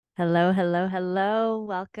Hello, hello, hello.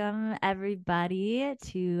 Welcome, everybody,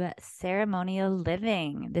 to Ceremonial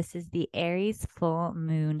Living. This is the Aries full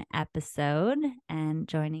moon episode. And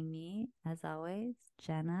joining me, as always,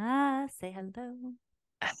 Jenna. Say hello.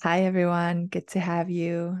 Hi, everyone. Good to have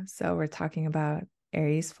you. So, we're talking about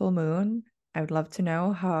Aries full moon. I would love to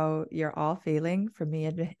know how you're all feeling. For me,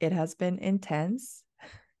 it has been intense.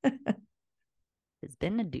 It's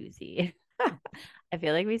been a doozy. I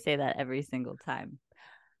feel like we say that every single time.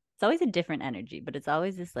 It's always a different energy, but it's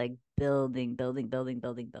always this like building, building, building,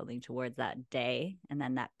 building, building towards that day and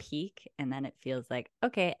then that peak. And then it feels like,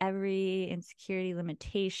 okay, every insecurity,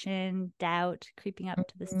 limitation, doubt creeping up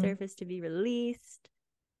to the Mhm. surface to be released.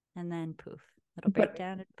 And then poof, it'll break But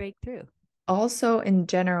down and break through. also, in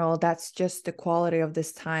general, that's just the quality of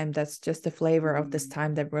this time. That's just the flavor of this Mm.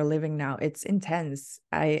 time that we're living now. It's intense.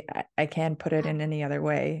 I can't put it in any other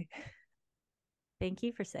way. Thank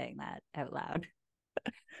you for saying that out loud.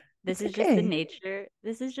 This It's is just the okay. nature.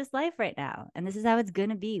 This is just life right now. And this is how it's going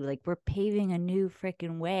to be. Like we're paving a new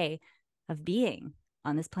freaking way of being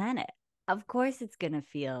on this planet. Of course, it's going to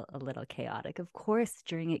feel a little chaotic. Of course,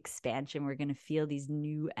 during expansion, we're going to feel these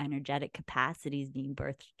new energetic capacities being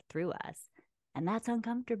birthed through us. And that's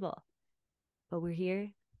uncomfortable. But we're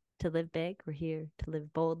here to live big. We're here to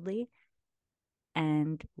live boldly.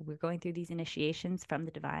 And we're going through these initiations from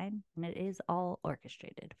the divine. And it is all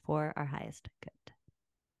orchestrated for our highest good.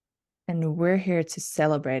 And we're here to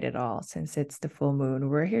celebrate it all since it's the full moon.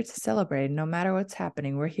 We're here to celebrate no matter what's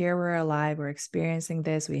happening. We're here, we're alive, we're experiencing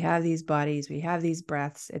this. We have these bodies, we have these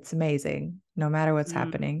breaths. It's amazing no matter what's Mm.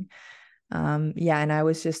 happening. Yeah, and I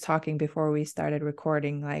was just talking before we started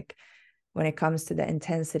recording, like when it comes to the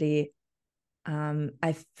intensity,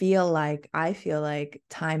 I feel like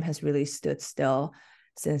time has really stood still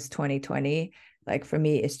since 2020. Like for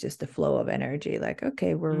me, it's just a flow of energy. Like,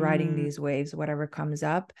 okay, we're riding Mm. these waves, whatever comes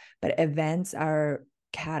up, but events are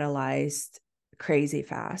catalyzed crazy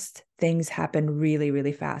fast. Things happen really,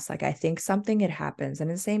 really fast. Like I think something, it happens. And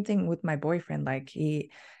the same thing with my boyfriend. Like he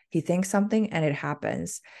thinks something and it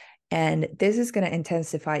happens. And this is going to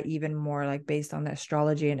intensify even more, like based on the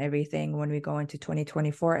astrology and everything, when we go into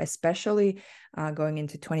 2024, especially going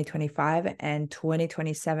into 2025, and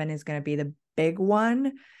 2027 is going to be the big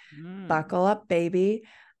one. Mm. Buckle up, baby.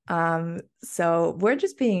 So we're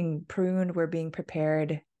just being pruned, we're being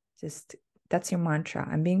prepared. Just that's your mantra.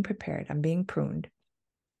 I'm being prepared, I'm being pruned.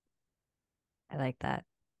 I like that.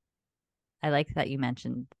 I like that you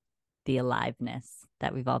mentioned the aliveness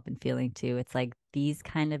that we've all been feeling too. It's like these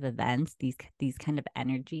kind of events, these kind of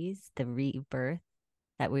energies, the rebirth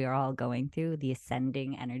that we are all going through, the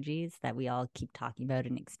ascending energies that we all keep talking about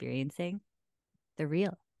and experiencing, they're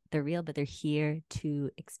real. They're real, but they're here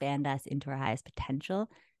to expand us into our highest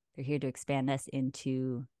potential. They're here to expand us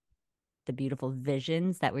into the beautiful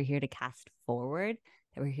visions that we're here to cast forward,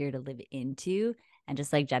 that we're here to live into. And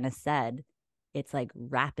just like Jenna said, it's like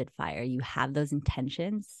rapid fire. You have those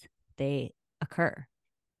intentions, they occur.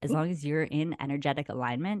 As long as you're in energetic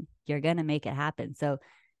alignment, you're going to make it happen. So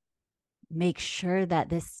make sure that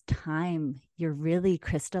this time you're really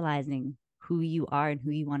crystallizing who you are and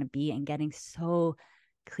who you want to be and getting so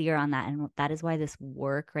clear on that. And that is why this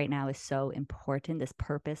work right now is so important, this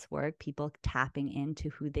purpose work, people tapping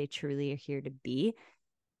into who they truly are here to be,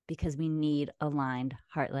 because we need aligned,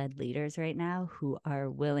 heart led leaders right now who are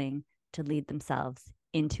willing to lead themselves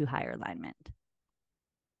into higher alignment.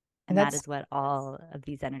 And And that that's is what all of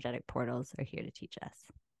these energetic portals are here to teach us.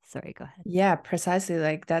 Sorry, go ahead. Yeah, precisely.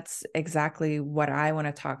 Like that's exactly what I want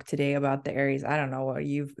to talk today about the Aries. I don't know what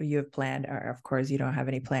you've planned, or of course you don't have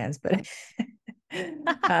any plans, but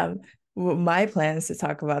um my plan is to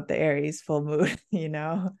talk about the Aries full moon,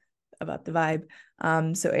 about the vibe.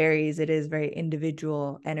 So Aries, it is very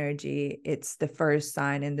individual energy. It's the first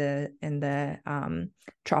sign in the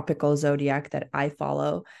tropical zodiac that I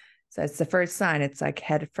follow. So it's the first sign. It's like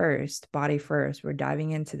head first, body first. We're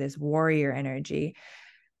diving into this warrior energy.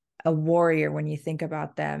 A warrior, when you think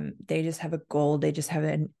about them, they just have a goal, they just have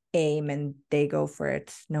an aim, and they go for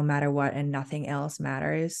it no matter what, and nothing else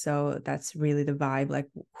matters. So that's really the vibe. Like,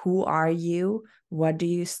 who are you? What do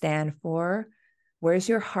you stand for? Where's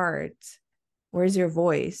your heart? Where's your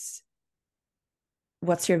voice?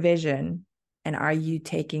 What's your vision? And are you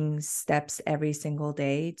taking steps every single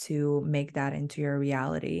day to make that into your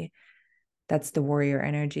reality? That's the warrior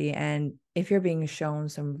energy. And if you're being shown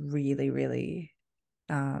some really, really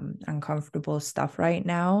uncomfortable stuff right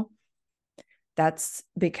now, that's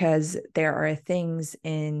because there are things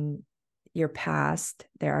in your past,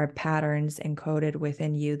 there are patterns encoded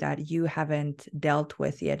within you that you haven't dealt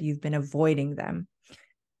with yet. You've been avoiding them.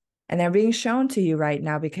 And they're being shown to you right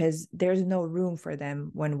now because there's no room for them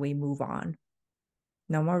when we move on.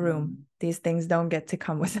 No more room. Mm. These things don't get to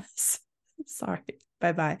come with us. Sorry.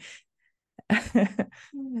 Bye bye.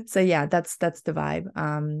 So yeah, that's the vibe.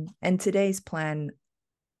 And today's plan,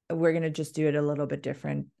 we're gonna just do it a little bit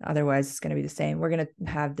different. Otherwise, it's gonna be the same. We're gonna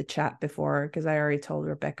have the chat before because I already told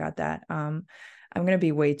Rebecca that I'm gonna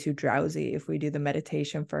be way too drowsy if we do the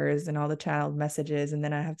meditation first and all the channeled messages, and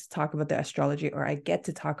then I have to talk about the astrology, or I get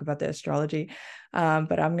to talk about the astrology.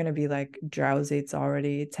 But I'm gonna be like drowsy. It's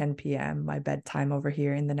already 10 p.m. my bedtime over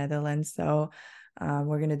here in the Netherlands. So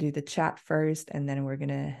we're gonna do the chat first, and then we're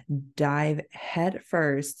gonna dive head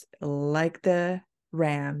first, like the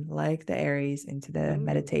ram, like the Aries, into the Ooh.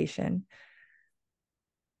 meditation.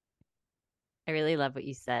 I really love what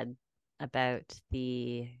you said about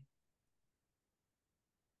the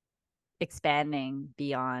expanding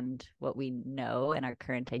beyond what we know and our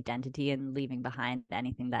current identity and leaving behind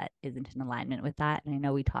anything that isn't in alignment with that. And I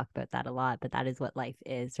know we talk about that a lot, but that is what life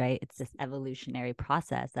is, right? It's this evolutionary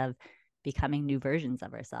process of becoming new versions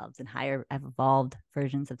of ourselves and higher evolved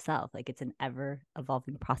versions of self. Like it's an ever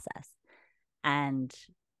evolving process. And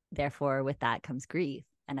therefore with that comes grief.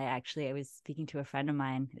 And I was speaking to a friend of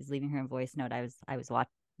mine who's leaving her a voice note. I was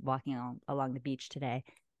walking along the beach today,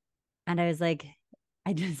 and I was like,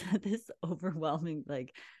 I just had this overwhelming,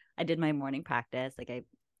 like, I did my morning practice.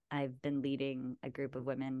 I've been leading a group of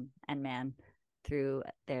women and men through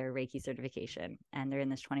their Reiki certification, and they're in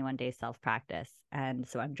this 21-day self practice. And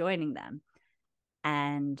so I'm joining them.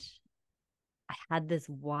 And I had this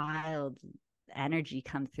wild energy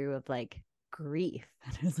come through of like grief.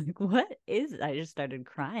 And I was like, what is it? I just started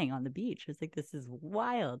crying on the beach. I was like, this is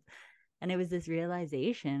wild. And it was this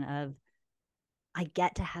realization of, I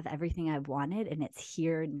get to have everything I wanted and it's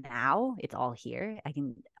here now. It's all here.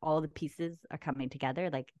 All the pieces are coming together.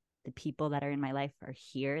 Like the people that are in my life are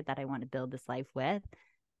here that I want to build this life with.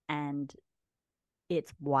 And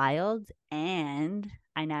it's wild. And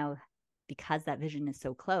I now, because that vision is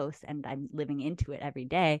so close and I'm living into it every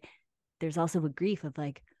day, there's also a grief of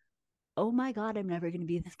like, oh my God, I'm never going to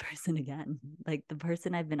be this person again. Like the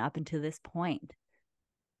person I've been up until this point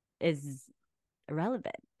is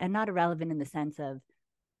irrelevant, and not irrelevant in the sense of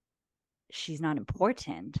she's not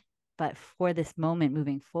important, but for this moment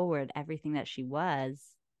moving forward, everything that she was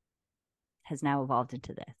has now evolved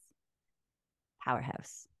into this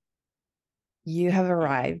powerhouse. You have And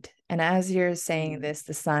arrived. And as you're saying mm, this,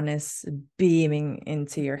 the sun is beaming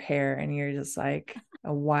into your hair, and you're just like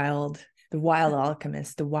the wild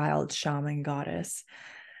alchemist, the wild shaman goddess.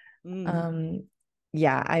 mm, Um,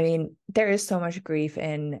 yeah, I mean, there is so much grief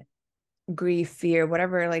in grief, fear,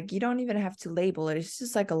 whatever. Like, you don't even have to label it. It's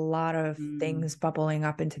just like a lot of mm, things bubbling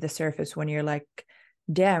up into the surface when you're like,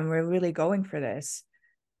 damn, we're really going for this.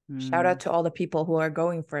 Shout out mm, to all the people who are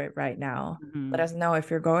going for it right now. Let mm. us know if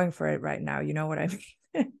you're going for it right now. You know what I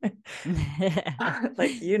mean?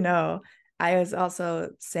 Like, I was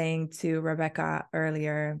also saying to Rebecca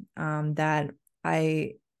earlier that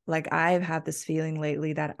I I've had this feeling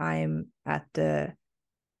lately that I'm at the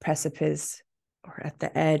precipice or at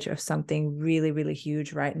the edge of something really, really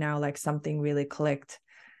huge right now. Like something really clicked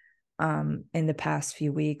in the past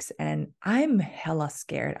few weeks, and I'm hella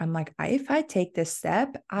scared. I'm like, if I take this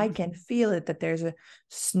step, I can feel it, that there's a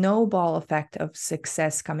snowball effect of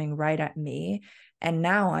success coming right at me. And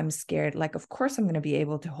now I'm scared. Like, of course I'm going to be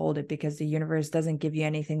able to hold it because the universe doesn't give you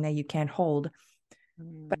anything that you can't hold.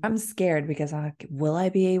 But Mm. I'm scared because I'm like, will I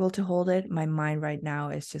be able to hold it? My mind right now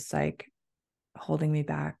is just like holding me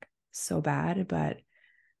back so bad, but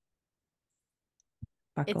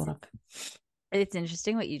buckle it's up. it's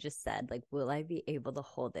interesting what you just said. Like, will I be able to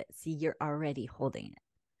hold it? See, you're already holding it.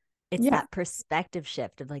 It's Yeah. that perspective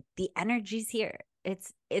shift of like the energy's here.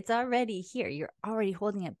 It's already here. You're already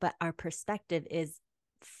holding it, but our perspective is,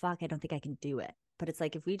 fuck, I don't think I can do it. But it's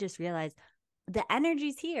like if we just realize the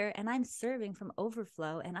energy's here and I'm serving from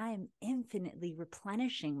overflow and I am infinitely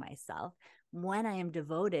replenishing myself when I am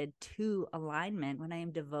devoted to alignment, when I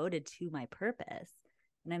am devoted to my purpose,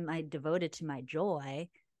 and I'm devoted to my joy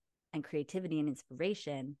and creativity and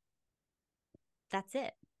inspiration, that's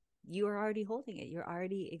it. You are already holding it. You're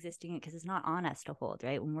already existing it because it's not on us to hold,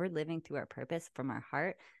 right? When we're living through our purpose from our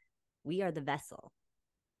heart, we are the vessel.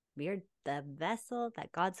 We are the vessel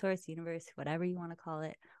that God, source, universe, whatever you want to call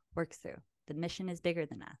it, works through. The mission is bigger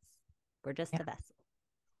than us. We're just Yeah. a vessel.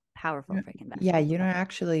 Powerful freaking Yeah, vessel. you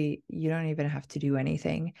don't even have to do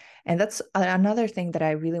anything. And that's another thing that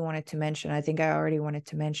I really wanted to mention. I think I already wanted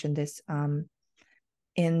to mention this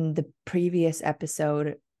in the previous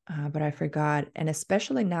episode, but I forgot. And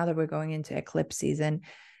especially now that we're going into eclipse season,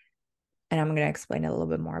 and I'm going to explain a little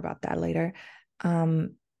bit more about that later.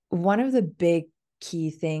 Um, one of the big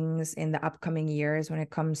key things in the upcoming years when it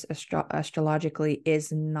comes astrologically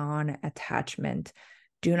is non-attachment.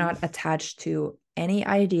 Do Mm. not attach to any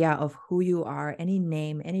idea of who you are, any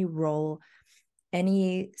name, any role,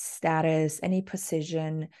 any status, any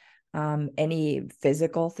position, any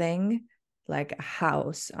physical thing like a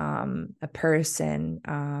house, a person,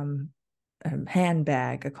 a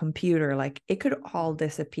handbag, a computer, like it could all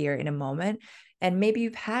disappear in a moment. And maybe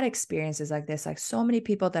you've had experiences like this. Like so many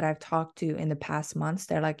people that I've talked to in the past months,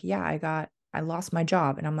 they're like, yeah, I lost my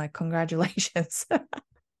job. And I'm like, congratulations.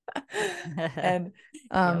 And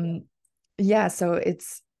Yep. yeah, so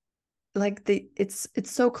it's like it's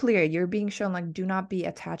so clear. You're being shown like do not be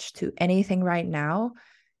attached to anything right now.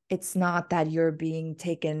 It's not that you're being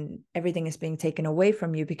taken, everything is being taken away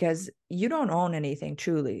from you because you don't own anything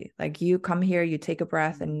truly. Like you come here, you take a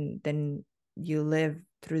breath, Mm. and then you live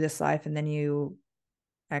through this life, and then you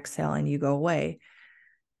exhale and you go away.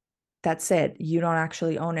 That's it. You don't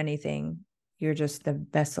actually own anything. You're just the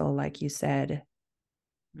vessel, like you said,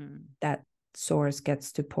 Mm. that source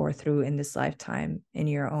gets to pour through in this lifetime in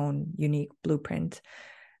your own unique blueprint.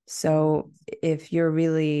 So Mm. if you're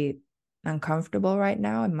really uncomfortable right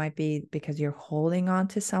now, it might be because you're holding on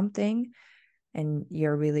to something and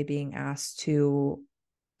you're really being asked to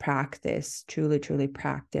practice, truly, truly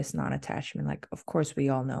practice non attachment. Like, of course, we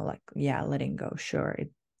all know, like, yeah, letting go, sure.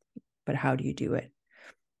 But how do you do it?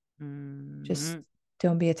 Just Mm.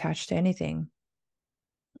 don't be attached to anything.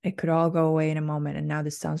 It could all go away in a moment. And now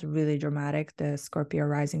this sounds really dramatic, the Scorpio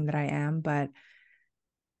rising that I am, but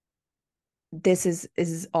this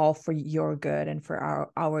is all for your good and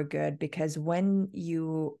for our good, because when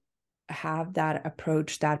you have that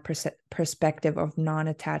approach, that perspective of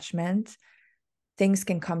non-attachment, things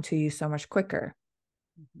can come to you so much quicker.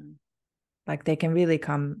 Mhm. Like they can really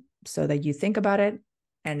come so that you think about it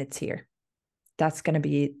and it's here. That's going to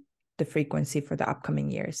be the frequency for the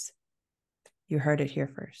upcoming years. You heard it here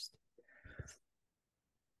first.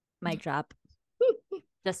 Mic drop.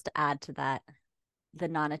 Just to add to that, the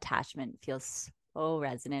non-attachment feels so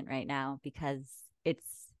resonant right now because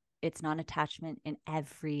it's non-attachment in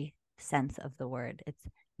every sense of the word. It's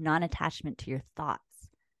non-attachment to your thoughts,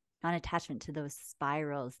 non-attachment to those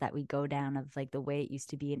spirals that we go down of like the way it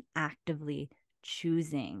used to be, and actively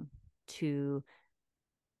choosing to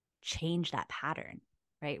change that pattern,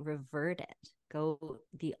 right? Revert it, go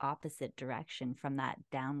the opposite direction from that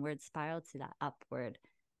downward spiral to that upward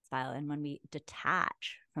spiral. And when we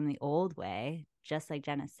detach from the old way, just like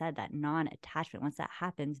Jenna said, that non attachment, once that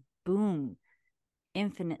happens, boom,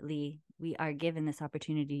 infinitely, we are given this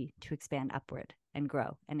opportunity to expand upward and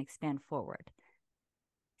grow and expand forward.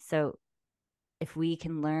 So if we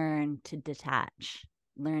can learn to detach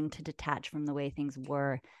from the way things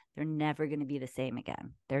were, they're never going to be the same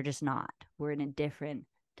again. They're just not. We're in a different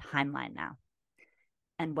timeline now.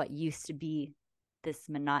 And what used to be this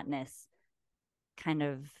monotonous kind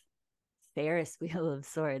of Ferris wheel of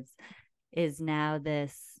sorts is now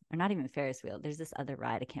this, or not even Ferris wheel. There's this other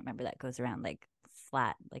ride. I can't remember that goes around like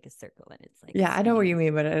flat, like a circle, and it's like Yeah, I know what you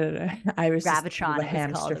spinning. mean, but I was just thinking of Gravitron, a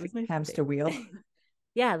it was called. It was my hamster wheel. favorite.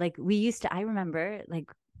 Yeah, like we used to, I remember like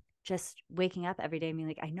just waking up every day and being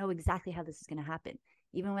like, I know exactly how this is going to happen.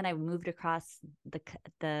 Even when I moved across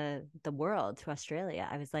the world to Australia,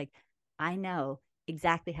 I was like, I know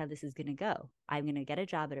exactly how this is going to go. I'm going to get a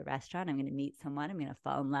job at a restaurant. I'm going to meet someone. I'm going to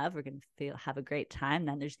fall in love. We're going to have a great time.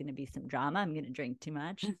 Then there's going to be some drama. I'm going to drink too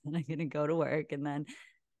much. And I'm going to go to work. And then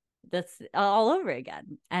that's all over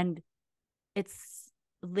again. And it's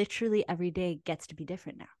literally every day gets to be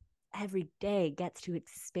different now. Every day gets to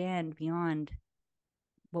expand beyond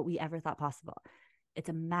what we ever thought possible. It's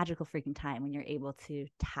a magical freaking time when you're able to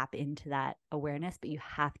tap into that awareness, but you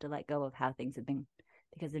have to let go of how things have been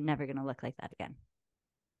because they're never going to look like that again.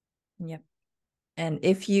 Yep. And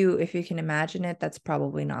if you can imagine it, that's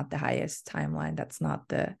probably not the highest timeline. That's not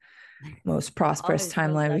the most prosperous Always feels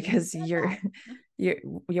timeline like you because said that. your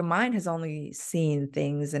your mind has only seen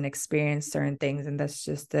things and experienced certain things, and that's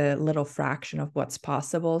just a little fraction of what's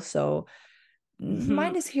possible. So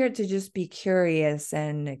mind is here to just be curious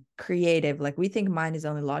and creative. Like we think mind is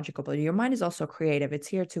only logical, but your mind is also creative. It's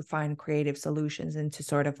here to find creative solutions and to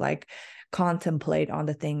sort of like contemplate on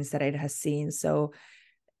the things that it has seen. So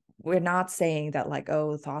we're not saying that like,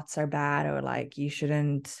 oh, thoughts are bad or like you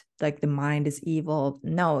shouldn't, like the mind is evil.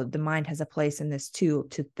 No, the mind has a place in this too,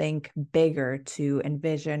 to think bigger, to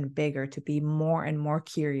envision bigger, to be more and more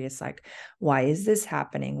curious. Like, why is this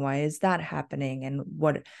happening? Why is that happening? And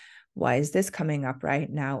why is this coming up right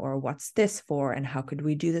now? Or what's this for? And how could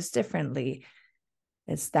we do this differently?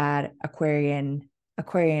 It's that Aquarian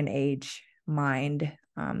age mind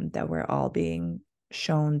that we're all being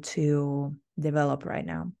shown to develop right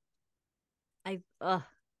now? I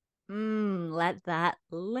let that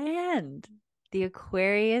land. The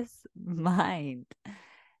Aquarius mind.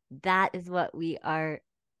 That is what we are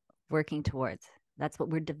working towards. That's what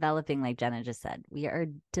we're developing, like Jenna just said. We are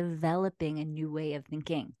developing a new way of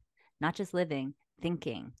thinking, not just living,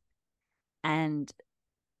 thinking. And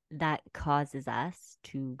that causes us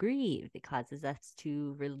to grieve. It causes us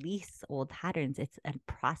to release old patterns. It's a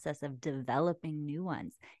process of developing new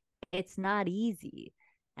ones. It's not easy.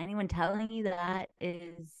 Anyone telling you that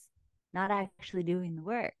is not actually doing the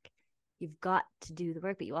work. You've got to do the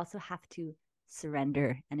work, but you also have to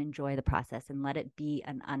surrender and enjoy the process and let it be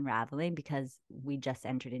an unraveling because we just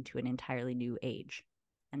entered into an entirely new age.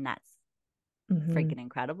 And that's Mm-hmm. freaking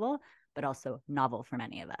incredible, but also novel for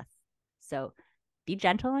many of us. So be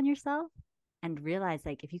gentle on yourself and realize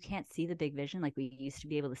like if you can't see the big vision like we used to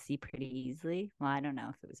be able to see pretty easily. Well, I don't know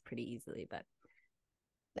if it was pretty easily, but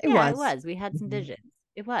It yeah, it was. was. We had some Mm-hmm. visions.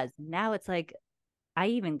 It was. Now it's like I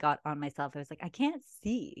even got on myself. I was like, I can't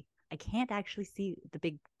see. I can't actually see the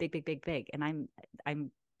big, big, big, big, big. And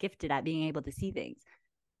I'm gifted at being able to see things.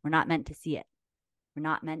 We're not meant to see it. We're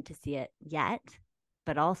not meant to see it yet.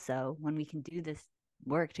 But also when we can do this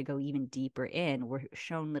work to go even deeper in, we're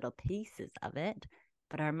shown little pieces of it.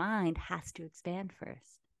 But our mind has to expand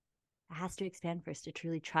first. It has to expand first to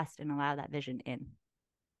truly trust and allow that vision in.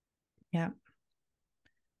 Yeah.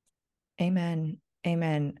 Amen.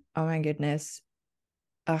 Amen. Oh my goodness.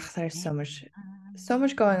 Ugh, there's so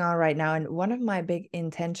much going on right now. And one of my big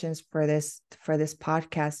intentions for this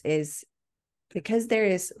podcast is because there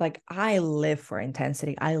is like I live for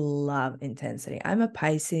intensity. I love intensity. I'm a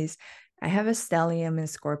Pisces. I have a stellium in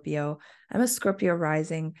Scorpio. I'm a Scorpio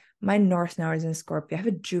rising. My North Node is in Scorpio. I have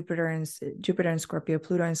a Jupiter in Scorpio,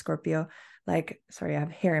 Pluto in Scorpio. Like, sorry, I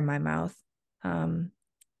have hair in my mouth.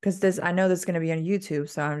 Because this I know this is gonna be on YouTube,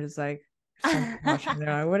 so I'm just like, if someone's watching,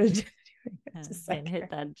 they're like, what is she doing? Just And like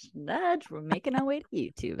hit that nudge. We're making our way to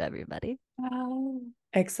YouTube, everybody.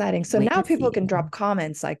 exciting. So Wait now to people see. can drop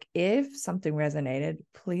comments. Like if something resonated,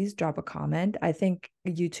 please drop a comment. I think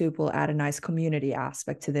YouTube will add a nice community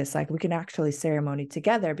aspect to this. Like we can actually ceremony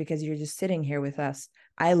together because you're just sitting here with us.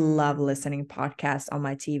 I love Mm. listening podcasts on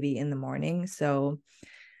my TV in the morning. So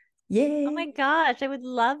Oh my yay. gosh, I would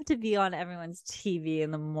love to be on everyone's TV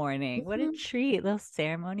in the morning. What a Mhm. treat. A little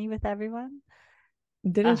ceremony with everyone.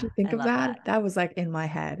 Didn't Oh, you think I of love that? that. That was like in my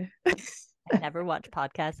head. I never watch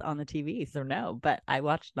podcasts on the TV, so no, but I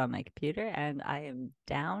watched it on my computer and I am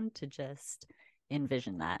down to just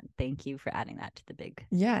envision that. Thank you for adding that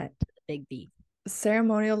Yeah. to the big B.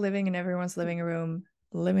 Ceremonial living in everyone's living room,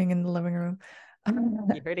 living in the living room.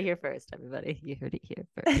 You heard it here first, everybody. You heard it here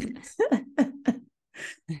first.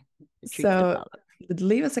 Treat to So follow.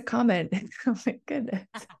 leave us a comment. Oh my goodness.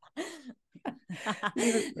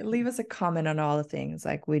 Leave us a comment on all the things.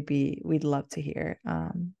 Like we'd love to hear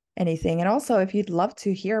anything. And also if you'd love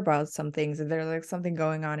to hear about some things, if there's like something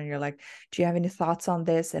going on and you're like, do you have any thoughts on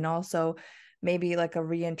this? And also maybe like a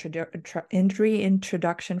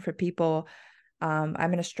reintroduction for people. I'm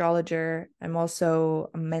an astrologer. I'm also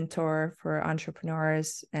a mentor for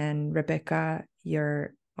entrepreneurs. And Rebecca,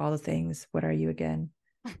 you're all the things. What are you again?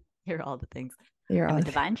 You're all the things. You're I'm all a the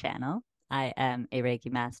divine channel. I am a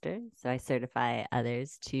Reiki master. So I certify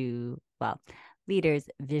others to, well, leaders,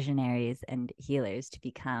 visionaries, and healers to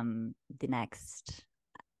become the next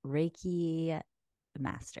Reiki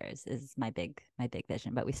masters is my big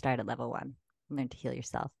vision. But we start at level one. Learn to heal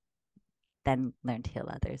yourself, then learn to heal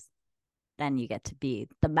others. Then you get to be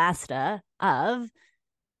the master of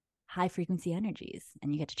high frequency energies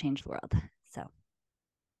and you get to change the world. So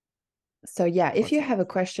So yeah, full if you have circle. a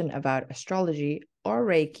question about astrology or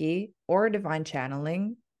Reiki or divine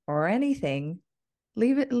channeling or anything,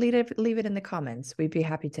 leave it in the comments. We'd be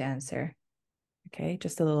happy to answer. Okay,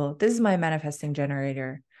 just a little. This is my manifesting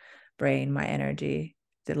generator brain, my energy.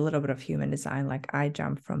 Did a little bit of human design, like I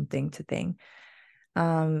jump from thing to thing.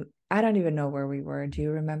 I don't even know where we were. Do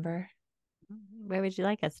you remember? Where would you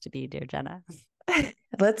like us to be, dear Jenna?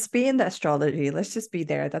 Let's be in the astrology. Let's just be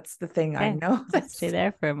there. That's the thing I Okay, know. let's stay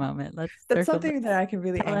there for a moment. Let's That's circle something that this. I can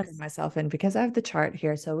really Tell anchor us. myself in because I have the chart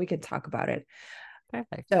here, so we can talk about it.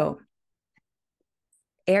 Perfect. So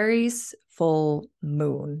Aries full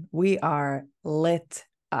moon. We are lit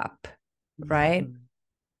up, right?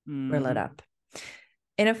 We're lit Mm-hmm. up.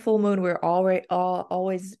 In a full moon, we're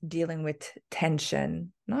always dealing with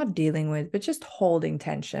tension, not dealing with, but just holding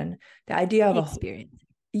tension. The idea of Experience.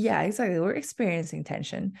 yeah, exactly. We're experiencing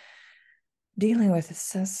tension. Dealing with it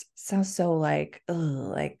sounds so like, ugh,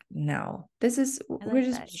 like no. This is I we're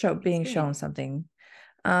like just that. being shown Experience. something.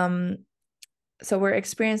 Um, So we're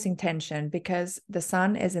experiencing tension because the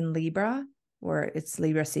sun is in Libra, where it's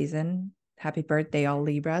Libra season. Happy birthday, all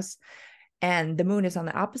Libras. And the moon is on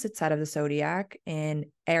the opposite side of the zodiac in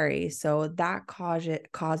Aries. So that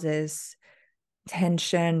causes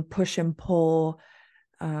tension, push and pull,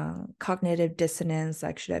 cognitive dissonance.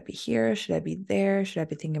 Like, should I be here? Should I be there? Should I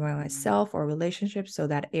be thinking about Mm. myself or relationships? So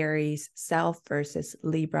that Aries self versus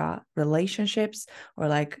Libra relationships, or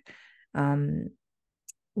like, um,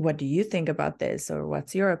 what do you think about this, or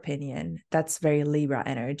what's your opinion? That's very Libra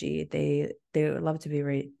energy. They love to be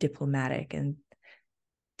very diplomatic and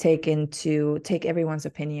take everyone's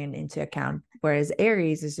opinion into account, whereas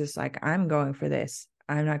Aries is just like, I'm going for this,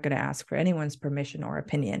 I'm not going to ask for anyone's permission or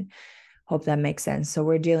opinion. Hope that makes sense. So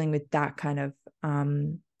we're dealing with that kind of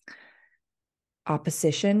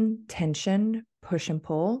opposition, tension, push and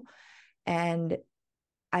pull. And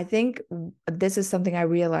I think this is something I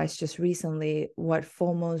realized just recently. What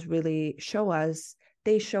full moons really show us,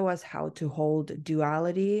 they show us how to hold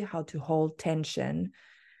duality, how to hold tension.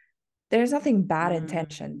 There's nothing bad in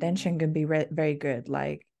tension. Tension Mm. can be very good.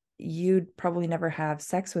 Like, you'd probably never have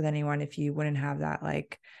sex with anyone if you wouldn't have that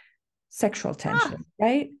like sexual Ah, tension,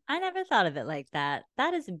 right? I never thought of it like that.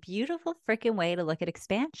 That is a beautiful freaking way to look at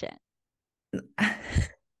expansion. I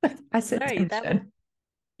I'm said sorry, that tension.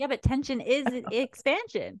 yeah, but tension is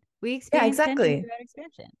expansion. We Yeah, experience tension exactly. throughout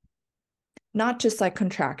expansion. Not just like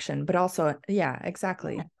contraction, but also, yeah, Yeah.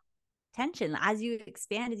 exactly. Tension. As you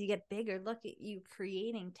expand, as you get bigger, look at you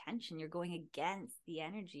creating tension. You're going against the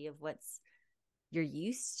energy of what's you're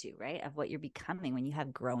used to, right? Of what you're becoming. When you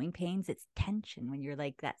have growing pains, it's tension. When you're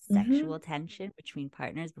like that Mm-hmm. sexual tension between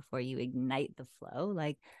partners before you ignite the flow,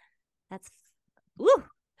 like that's woo,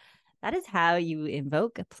 that is how you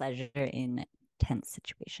invoke a pleasure in tense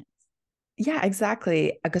situations. Yeah,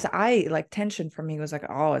 exactly. Because I like tension for me was like,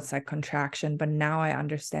 oh, it's like contraction. But now I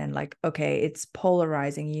understand, like, okay, it's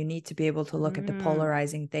polarizing. You need to be able to look at the Mm,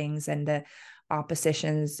 polarizing things and the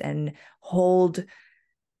oppositions and hold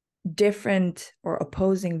different or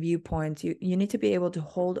opposing viewpoints. You need to be able to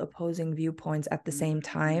hold opposing viewpoints at the same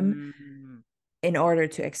time mm, in order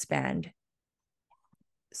to expand.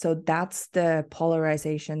 So that's the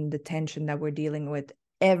polarization, the tension that we're dealing with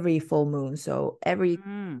every full moon. So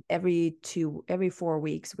mm, every 4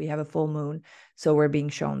 weeks we have a full moon. So we're being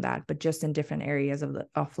shown that, but just in different areas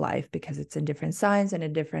of life, because it's in different signs and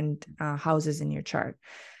in different houses in your chart.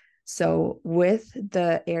 So with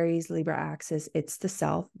the Aries Libra axis, it's the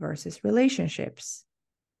self versus relationships.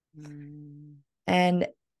 mm, And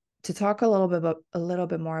to talk a little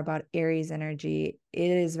bit more about Aries energy,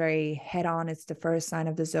 it is very head on. It's the first sign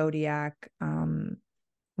of the zodiac,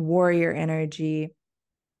 warrior energy.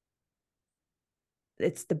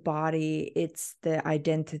 It's the body, it's the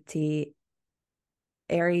identity.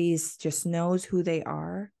 Aries just knows who they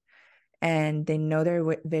are, and they know their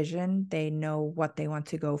vision. They know what they want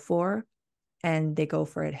to go for, and they go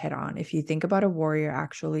for it head on. If you think about a warrior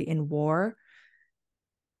actually in war,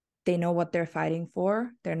 they know what they're fighting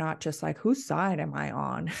for. They're not just like, whose side am I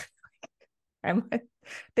on? I'm,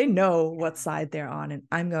 they know what side they're on, and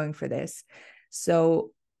I'm going for this.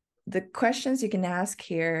 So the questions you can ask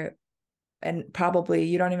here, and probably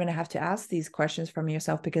you don't even have to ask these questions from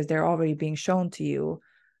yourself because they're already being shown to you.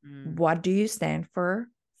 mm. What do you stand for?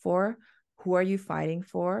 Who are you fighting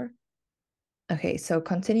for? Okay, so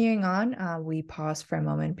continuing on, we pause for a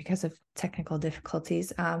moment because of technical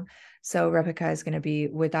difficulties. So Rebecca is going to be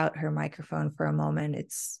without her microphone for a moment.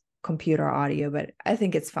 It's computer audio, but I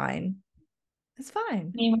think it's fine. It's I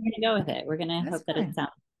fine. mean, we're going to go with it. We're going to That's hope that it fine. sounds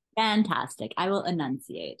fantastic. I will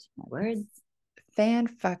enunciate my words. Fan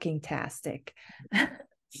fucking tastic.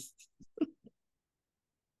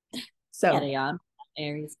 So, Carry on.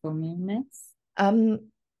 Aries full moonness. um,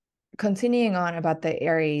 continuing on about the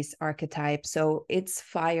Aries archetype. So it's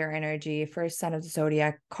fire energy, first sign of the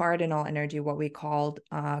zodiac, cardinal energy, what we call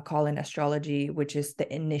in astrology, which is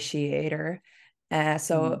the initiator.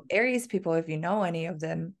 So Mm, Aries people, if you know any of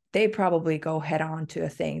them, they probably go head on to a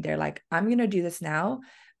thing. They're like, I'm gonna do this now,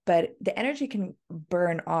 but the energy can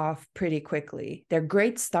burn off pretty quickly. They're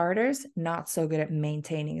great starters, not so good at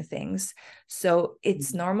maintaining things. So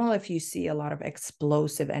it's mm, normal if you see a lot of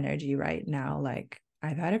explosive energy right now. Like,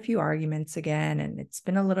 I've had a few arguments again, and it's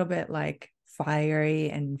been a little bit like fiery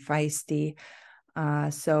and feisty.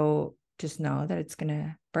 So just know that it's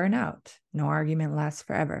gonna burn out. No argument lasts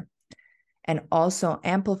forever. And also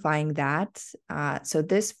amplifying that. So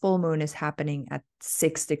this full moon is happening at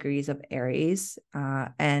 6 degrees of Aries,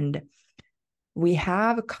 and We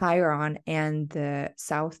have Chiron and the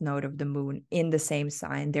south node of the moon in the same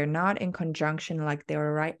sign. They're not in conjunction, like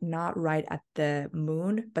they're not right at the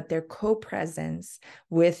moon, but their co-presence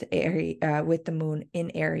with Aries, with the moon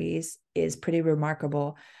in Aries is pretty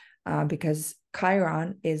remarkable, because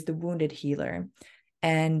Chiron is the wounded healer,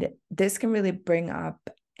 and this can really bring up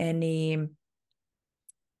any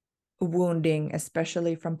wounding,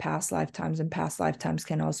 especially from past lifetimes, and past lifetimes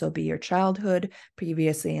can also be your childhood,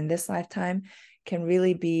 previously in this lifetime, can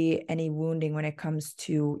really be any wounding when it comes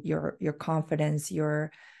to your confidence,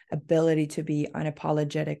 your ability to be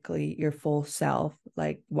unapologetically your full self,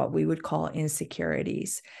 like what we would call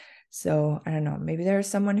insecurities. So I don't know, maybe there's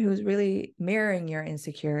someone who's really mirroring your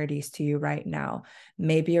insecurities to you right now.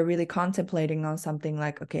 Maybe you're really contemplating on something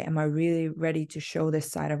like, okay, am I really ready to show this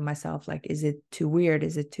side of myself? Like, is it too weird?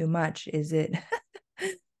 Is it too much? Is it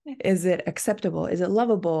is it acceptable? Is it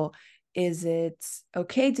lovable? Is it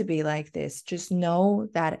okay to be like this? Just know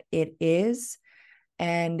that it is.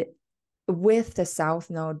 And with the south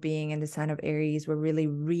node being in the sign of Aries, we're really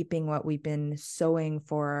reaping what we've been sowing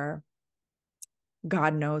for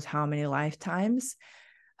God knows how many lifetimes.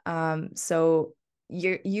 So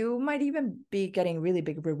you might even be getting really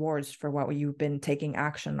big rewards for what you've been taking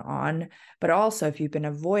action on. But also, if you've been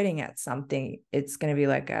avoiding at something, it's going to be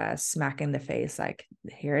like a smack in the face. Like,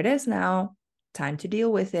 here it is now, time to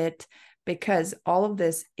deal with it. Because all of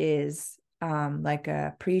this is like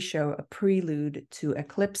a pre-show, a prelude to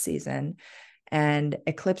eclipse season, and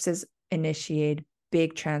eclipses initiate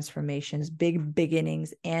big transformations, big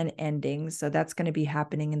beginnings and endings. So that's going to be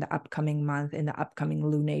happening in the upcoming month, in the upcoming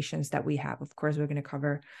lunations that we have. Of course, we're going to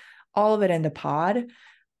cover all of it in the pod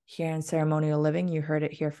here in Ceremonial Living. You heard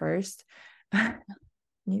it here first.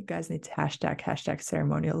 You guys need to hashtag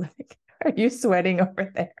ceremonial living. Are you sweating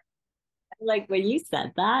over there? Like when you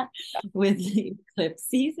said that with the eclipse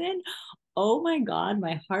season, oh my God,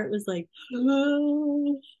 my heart was like,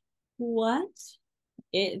 oh, what?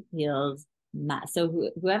 It feels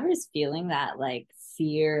so whoever is feeling that like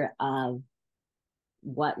fear of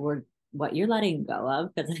what we're what you're letting go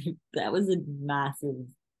of, because that was a massive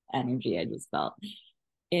energy I just felt.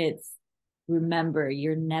 It's remember,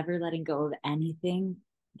 you're never letting go of anything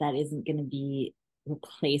that isn't going to be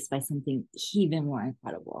replaced by something even more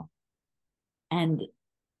incredible. And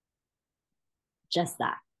just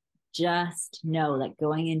that, just know that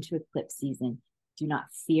going into eclipse season, do not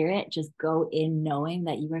fear it. Just go in knowing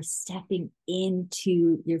that you are stepping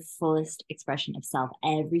into your fullest expression of self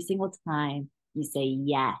every single time you say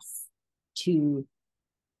yes to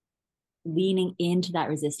leaning into that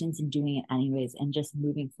resistance and doing it anyways and just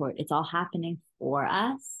moving forward. It's all happening for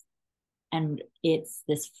us. And it's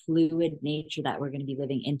this fluid nature that we're going to be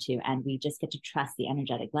living into. And we just get to trust the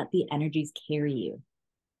energetic, let the energies carry you.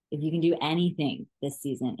 If you can do anything this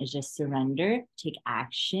season, is just surrender, take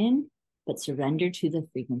action, but surrender to the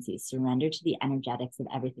frequency, surrender to the energetics of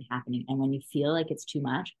everything happening. And when you feel like it's too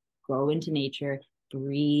much, go into nature,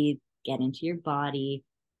 breathe, get into your body.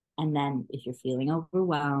 And then if you're feeling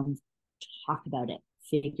overwhelmed, talk about it.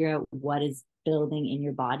 Figure out what is building in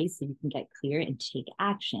your body so you can get clear and take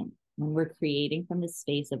action. When we're creating from the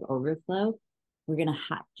space of overflow, we're going to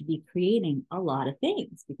have to be creating a lot of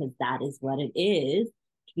things because that is what it is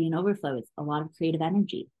to be an overflow. It's a lot of creative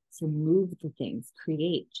energy. So move the things,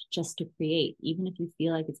 create just to create. Even if you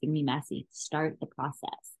feel like it's going to be messy, start the process.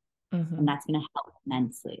 And Mm-hmm. that's going to help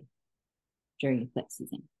immensely during eclipse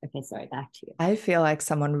season. Okay, sorry, back to you. I feel like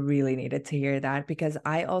someone really needed to hear that, because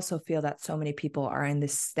I also feel that so many people are in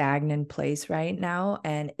this stagnant place right now.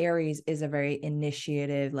 And Aries is a very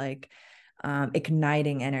initiative, like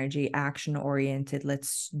igniting energy, action oriented.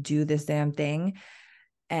 Let's do this damn thing.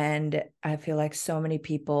 And I feel like so many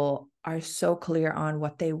people are so clear on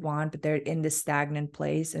what they want, but they're in this stagnant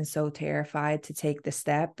place and so terrified to take the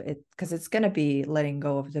step, because it's going to be letting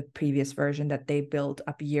go of the previous version that they built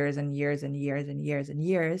up years and years and years and years and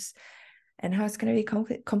years, and how it's going to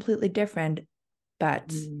be completely different. But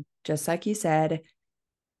Mm. just like you said,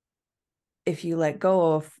 if you let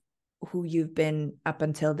go of who you've been up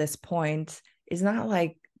until this point, it's not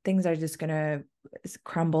like things are just going to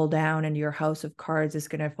crumble down and your house of cards is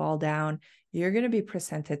going to fall down. You're going to be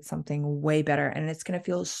presented something way better, and it's going to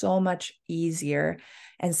feel so much easier.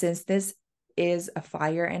 And since this is a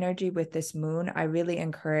fire energy with this moon, I really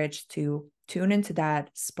encourage to tune into that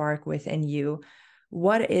spark within you.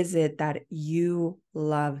 What is it that you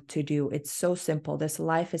love to do? It's so simple. This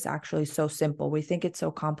life is actually so simple. We think it's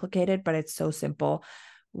so complicated, but it's so simple.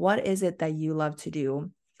 What is it that you love to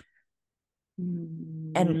do?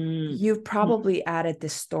 And Mm. you've probably added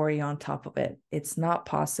this story on top of it. It's not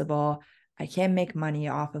possible. I can't make money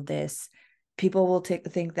off of this. people will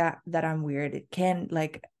think that I'm weird. It can,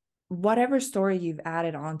 like, whatever story you've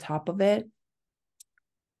added on top of it,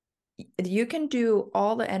 you can do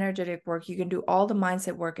all the energetic work, you can do all the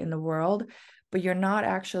mindset work in the world, but you're not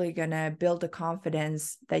actually going to build the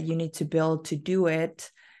confidence that you need to build to do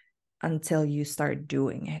it until you start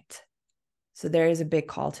doing it. So there is a big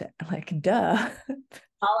call to, like, duh.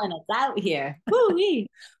 Calling us out here. Woo-wee.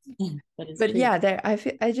 But it's But true. yeah, there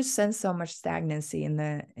I just sense so much stagnancy in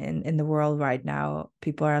the world right now.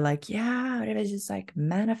 People are like, yeah, it was just like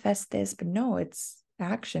manifest this, but no, it's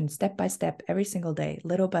action, step by step, every single day,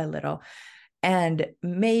 little by little. And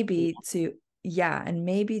maybe to, yeah, and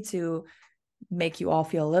maybe to make you all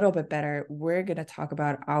feel a little bit better, we're going to talk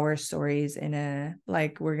about our stories in a,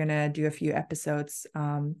 like, we're going to do a few episodes,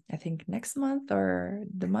 I think next month or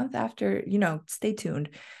the month after, stay tuned,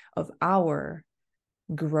 of our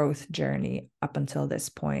growth journey up until this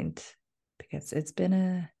point, because it's been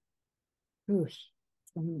a, Oof.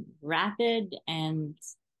 Rapid and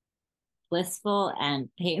blissful and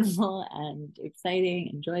painful and exciting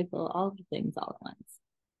and joyful, all the things all at once.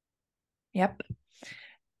 yep.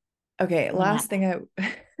 Okay, When that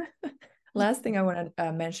last thing I want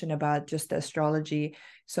to mention about just the astrology.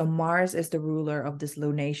 So Mars is the ruler of this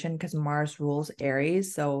lunation because Mars rules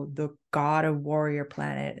Aries, so the god of warrior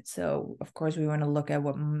planet. So of course we want to look at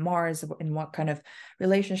what Mars and what kind of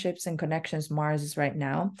relationships and connections Mars is right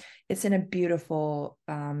now. It's in a beautiful,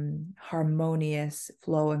 harmonious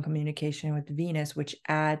flow and communication with Venus, which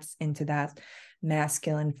adds into that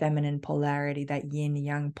masculine feminine polarity, that yin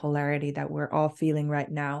yang polarity that we're all feeling right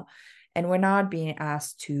now. And we're not being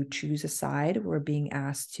asked to choose a side, we're being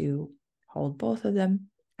asked to hold both of them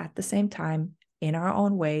at the same time in our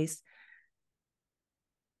own ways.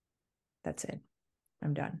 That's it.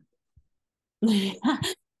 I'm done. that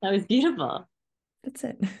was beautiful. That's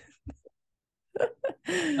it.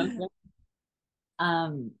 Okay.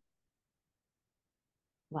 Um,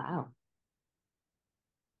 wow.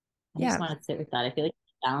 I just Yeah. want to sit with that. I feel like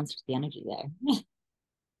you balanced the energy there.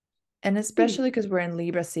 And especially because we're in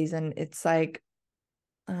Libra season, it's like,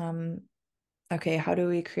 um, okay, how do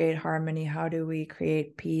we create harmony? How do we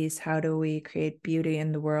create peace? How do we create beauty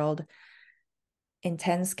in the world?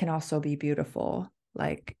 Intense can also be beautiful.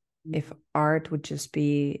 Like, if art would just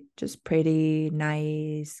be just pretty,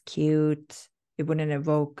 nice, cute, it wouldn't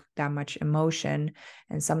evoke that much emotion.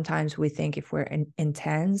 And sometimes we think if we're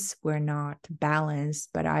intense, we're not balanced.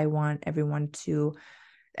 But I want everyone to,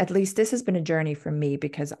 at least this has been a journey for me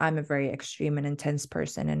because I'm a very extreme and intense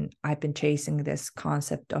person. And I've been chasing this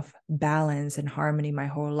concept of balance and harmony my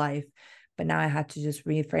whole life. But now I had to just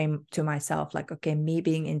reframe to myself, like, okay, me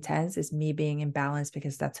being intense is me being in balance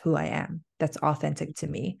because that's who I am. That's authentic to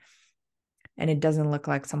me. And it doesn't look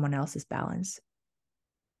like someone else's balance.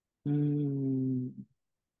 Mm,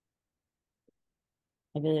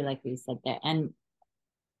 I really like what you said there. And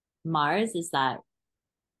Mars is that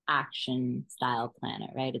action style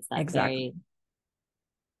planet, right? It's that Exactly. very,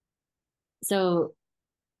 so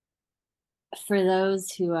for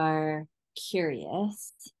those who are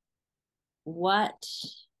curious, what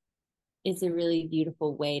is a really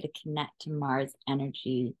beautiful way to connect to Mars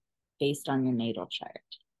energy based on your natal chart?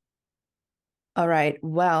 All right.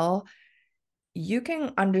 Well, you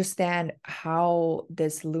can understand how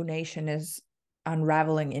this lunation is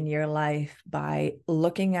unraveling in your life by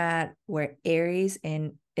looking at where Aries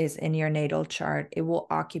in is in your natal chart. It will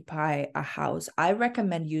occupy a house. I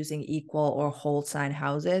recommend using equal or whole sign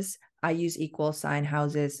houses. I use equal sign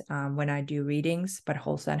houses when I do readings, but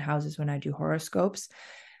whole sign houses when I do horoscopes.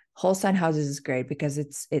 Whole sign houses is great because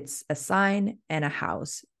it's a sign and a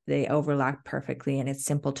house. They overlap perfectly and it's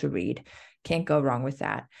simple to read. Can't go wrong with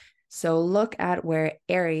that. So look at where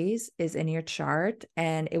Aries is in your chart,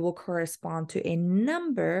 and it will correspond to a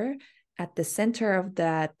number at the center of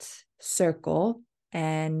that circle.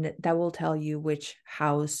 And that will tell you which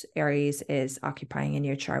house Aries is occupying in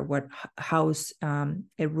your chart, what house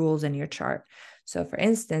it rules in your chart. So, for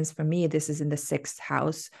instance, for me, this is in the sixth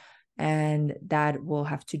house. And that will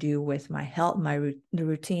have to do with my health, the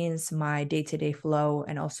routines, my day to day flow,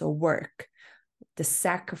 and also work, the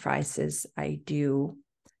sacrifices I do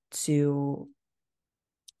to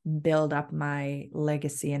build up my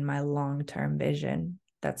legacy and my long term vision.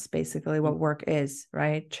 That's basically what work is,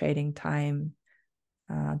 right? Trading time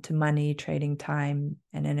to money, trading time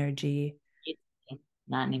and energy.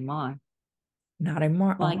 Not anymore. Not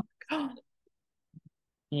anymore. Well, Oh my God.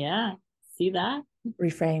 yeah, see that?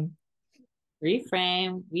 Reframe.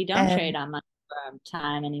 Reframe. We don't trade And on money for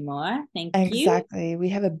time anymore. Thank you. exactly, we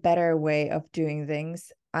have a better way of doing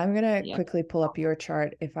things. I'm going to Yep. quickly pull up your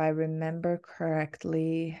chart. If I remember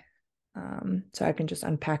correctly, So I can just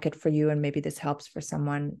unpack it for you, and maybe this helps for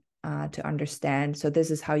someone to understand. So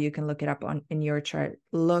this is how you can look it up on in your chart.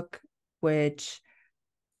 Look which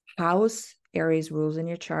house Aries rules in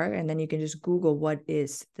your chart, and then you can just Google what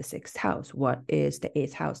is the sixth house, what is the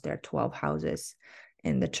eighth house. There are 12 houses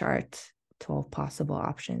in the chart, 12 possible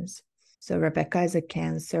options. So Rebecca is a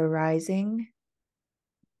Cancer rising.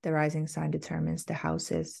 The rising sign determines the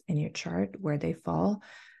houses in your chart where they fall.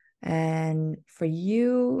 And for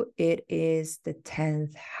you, it is the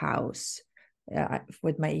 10th house.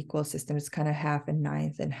 With my equal system, it's kind of half in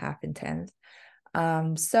ninth and half in 10th.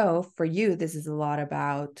 So for you, this is a lot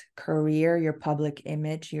about career, your public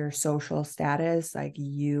image, your social status, like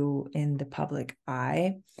you in the public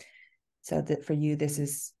eye. So that for you, this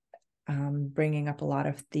is bringing up a lot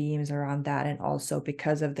of themes around that. And also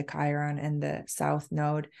because of the Chiron and the South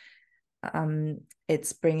Node,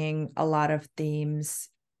 it's bringing a lot of themes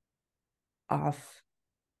of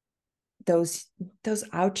those those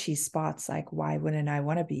ouchy spots, like why wouldn't I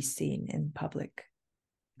want to be seen in public,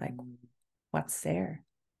 like what's there.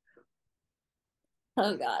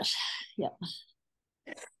 Oh gosh. Yep.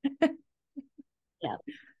 Yep.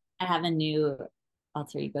 I have a new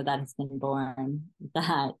alter ego that has been born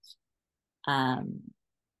that um,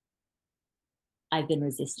 I've been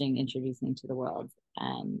resisting introducing to the world.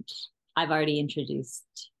 And I've already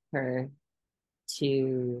introduced her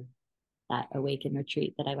to that awaken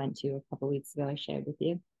retreat that I went to a couple weeks ago. I shared with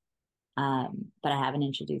you. But I haven't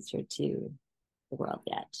introduced her to the world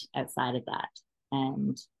yet outside of that.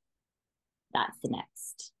 And that's the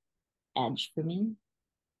next edge for me.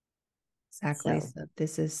 Exactly. So, So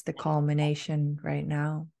this is the culmination right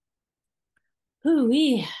now.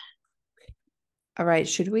 hoo-wee. All right,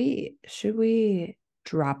 should we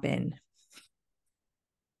drop in?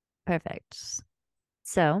 Perfect.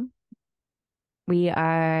 So we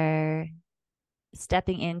are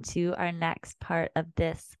stepping into our next part of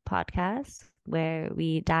this podcast where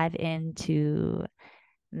we dive into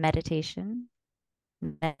meditation,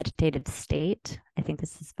 meditative state. I think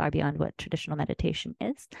this is far beyond what traditional meditation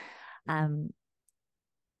is. Um,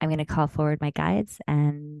 I'm going to call forward my guides,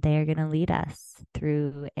 and they're going to lead us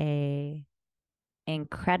through a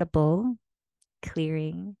incredible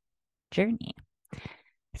clearing journey.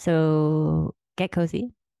 So get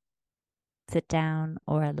cozy, sit down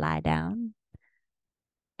or lie down,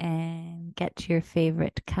 and get your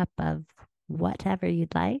favorite cup of whatever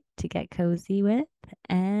you'd like to get cozy with,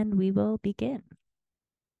 and we will begin.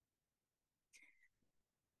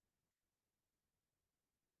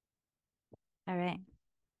 All right,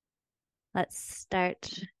 let's start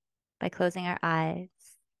by closing our eyes,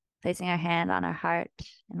 placing our hand on our heart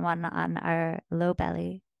and one on our low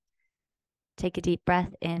belly. Take a deep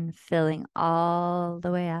breath in, filling all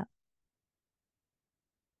the way up.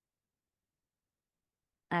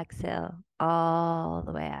 Exhale all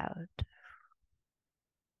the way out.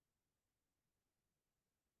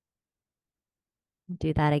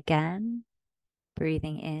 Do that again.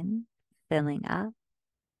 Breathing in, filling up.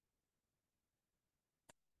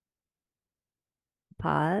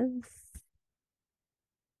 Pause.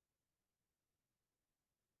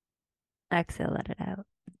 Exhale, let it out.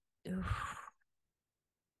 Oof.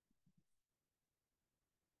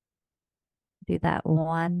 Do that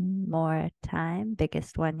one more time.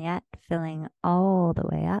 Biggest one yet. Filling all the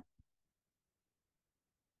way up.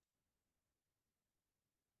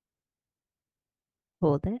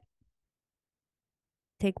 Hold it.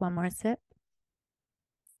 Take one more sip.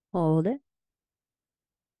 Hold it.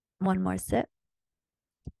 One more sip.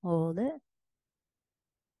 Hold it.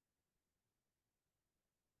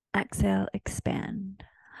 Exhale, expand.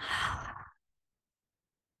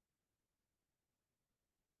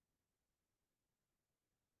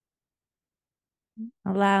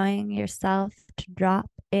 Allowing yourself to drop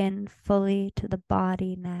in fully to the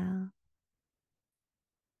body now.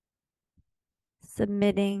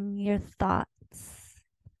 Submitting your thoughts,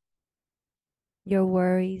 your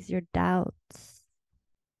worries, your doubts,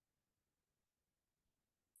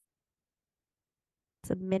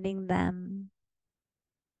 submitting them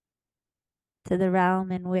to the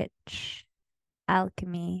realm in which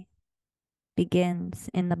alchemy begins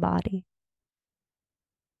in the body.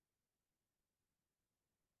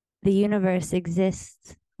 The universe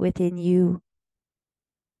exists within you.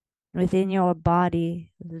 Within your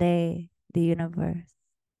body lay the universe.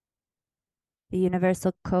 The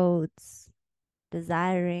universal codes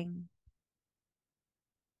desiring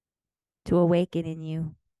to awaken in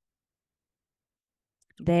you.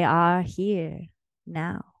 They are here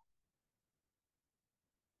now.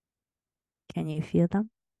 Can you feel them?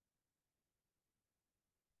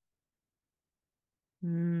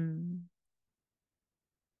 Mm.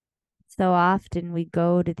 So often we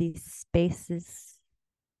go to these spaces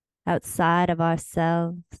outside of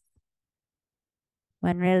ourselves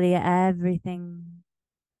when really everything,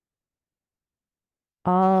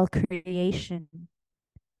 all creation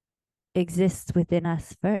exists within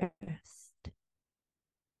us first.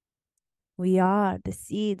 We are the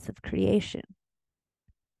seeds of creation.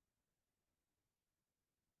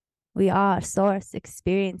 We are source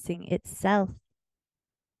experiencing itself.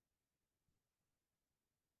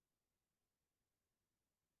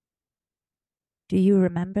 Do you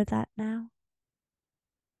remember that now?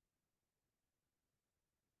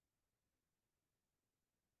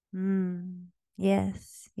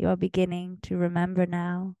 Yes, you're beginning to remember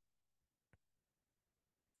now.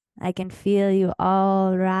 I can feel you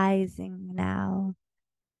all rising now.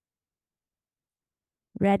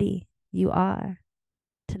 Ready you are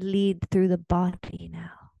to lead through the body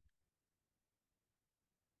now,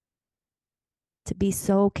 to be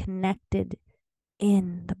so connected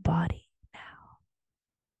in the body now.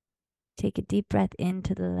 Take a deep breath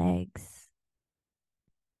into the legs.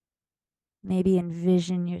 Maybe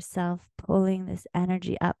envision yourself pulling this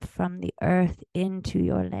energy up from the earth into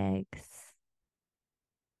your legs.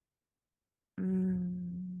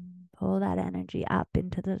 Pull that energy up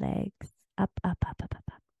into the legs. Up, up, up, up, up,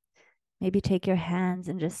 up. Maybe take your hands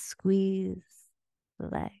and just squeeze the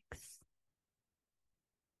legs.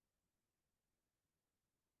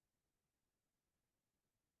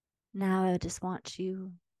 Now I just want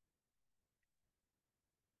you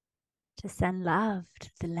to send love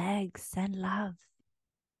to the legs. Send love.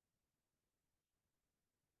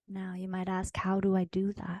 Now you might ask, how do I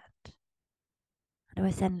do that? How do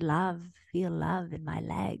I send love, feel love in my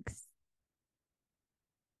legs?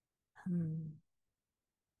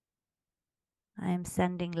 I am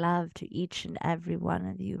sending love to each and every one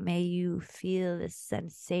of you. May you feel this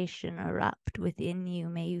sensation erupt within you.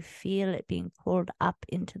 May you feel it being pulled up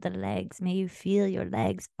into the legs. May you feel your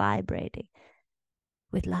legs vibrating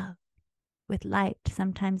with love, with light.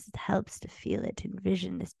 Sometimes it helps to feel it,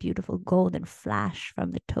 envision this beautiful golden flash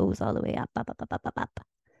from the toes all the way up, up, up, up, up, up, up.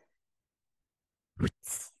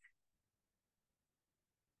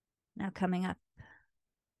 Now coming up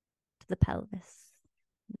to the pelvis,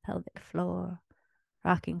 the pelvic floor,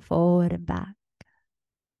 rocking forward and back,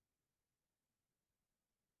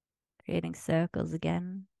 creating circles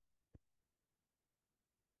again.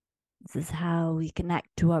 This is how we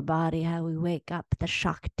connect to our body, how we wake up the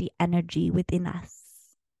Shakti energy within us.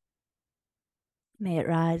 May it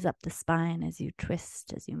rise up the spine as you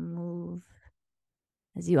twist, as you move,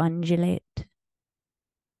 as you undulate.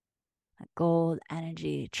 That gold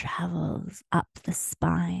energy travels up the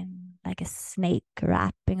spine like a snake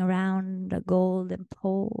wrapping around a golden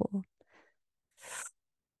pole.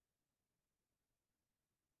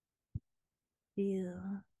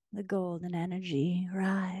 Feel the golden energy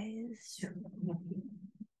rise.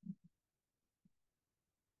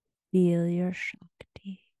 Feel your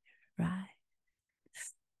Shakti rise.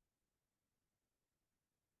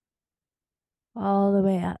 All the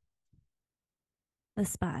way up the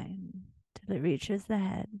spine till it reaches the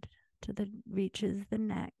head, till it reaches the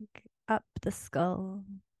neck, up the skull,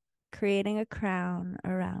 creating a crown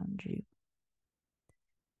around you.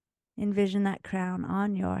 Envision that crown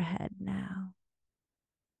on your head now.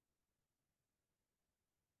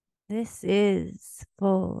 This is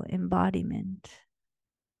full embodiment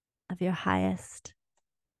of your highest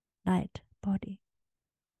light body.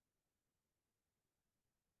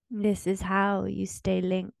 This is how you stay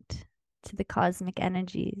linked to the cosmic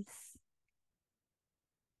energies.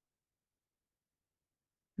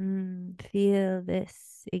 Feel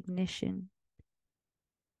this ignition.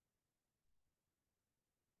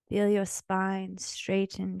 Feel your spine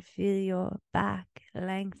straighten. Feel your back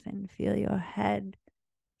lengthen. Feel your head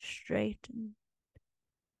straighten.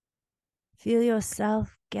 Feel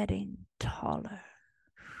yourself getting taller.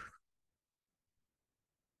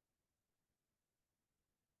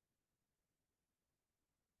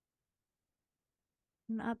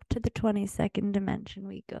 And up to the 22nd dimension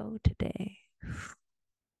we go today.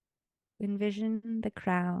 Envision the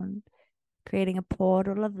crown creating a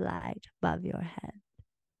portal of light above your head.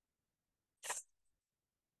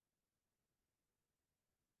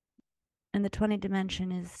 And the 20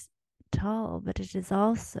 dimension is tall, but it is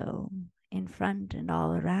also in front and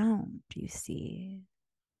all around, you see.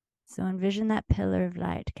 So envision that pillar of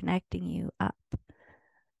light connecting you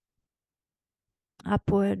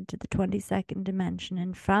upward to the 22nd dimension.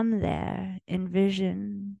 And from there,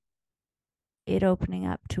 envision it opening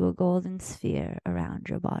up to a golden sphere around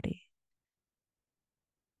your body.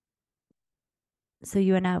 So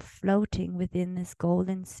you are now floating within this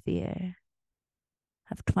golden sphere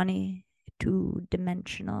of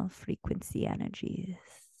 22-dimensional frequency energies.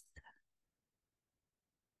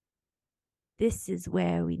 This is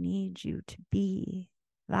where we need you to be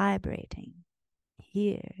vibrating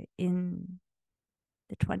here in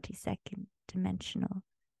the 22nd dimensional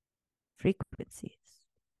frequencies.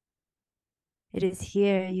 It is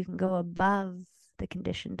here you can go above the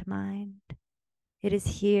conditioned mind. It is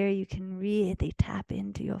here you can really tap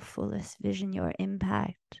into your fullest vision, your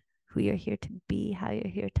impact, who you're here to be, how you're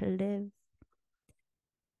here to live.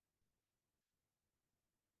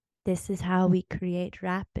 This is how we create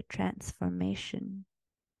rapid transformation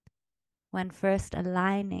when first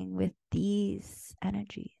aligning with these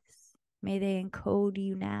energies. May they encode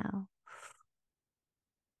you now.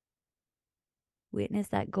 Witness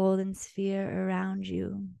that golden sphere around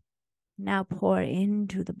you. Now pour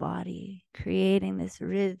into the body, creating this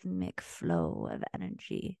rhythmic flow of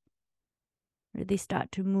energy. Really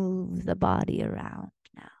start to move the body around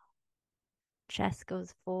now. Chest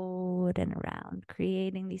goes forward and around,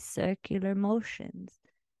 creating these circular motions,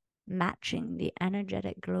 matching the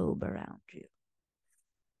energetic globe around you.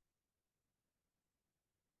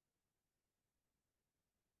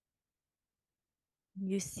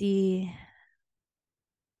 You see,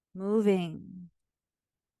 moving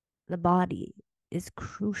the body is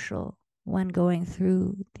crucial when going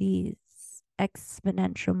through these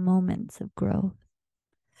exponential moments of growth.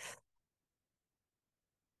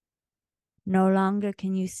 No longer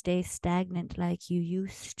can you stay stagnant like you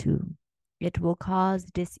used to. It will cause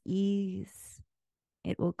dis-ease.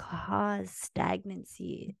 It will cause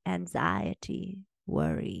stagnancy, anxiety,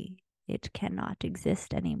 worry. It cannot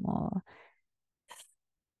exist anymore.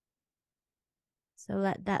 So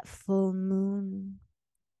let that full moon,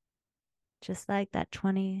 just like that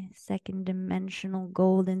 22nd dimensional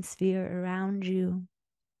golden sphere around you,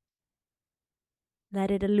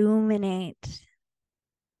 let it illuminate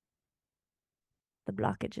the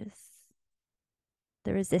blockages,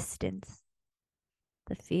 the resistance,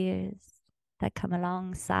 the fears that come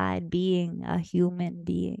alongside being a human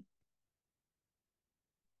being.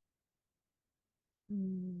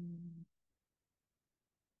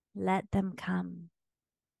 Let them come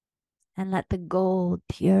and let the gold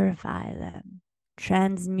purify them,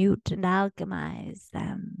 transmute and alchemize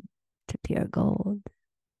them to pure gold.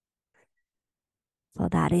 For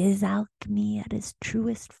that is alchemy at its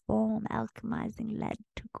truest form, alchemizing lead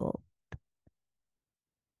to gold.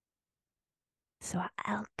 So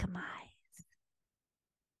alchemize.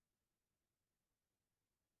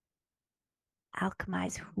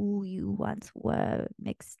 Alchemize who you once were,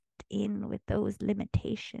 mixed in with those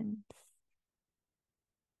limitations.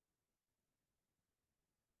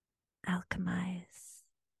 Alchemize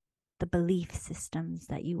the belief systems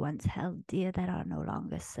that you once held dear that are no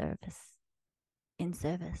longer in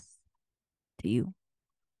service to you.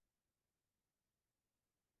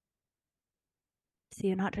 So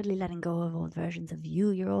you're not really letting go of old versions of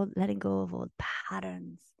you. You're letting go of old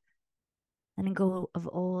patterns, letting go of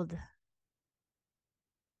old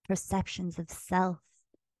perceptions of self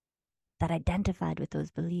that identified with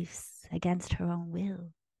those beliefs against her own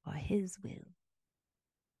will or his will,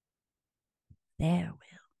 their will.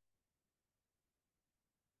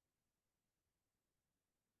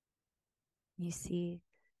 You see,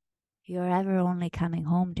 you're ever only coming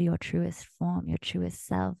home to your truest form, your truest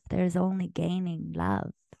self. There's only gaining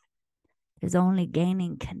love. There's only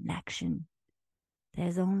gaining connection.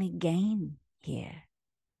 There's only gain here.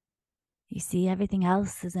 You see, everything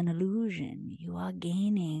else is an illusion. You are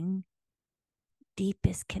gaining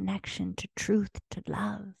deepest connection to truth, to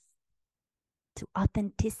love, to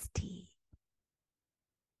authenticity.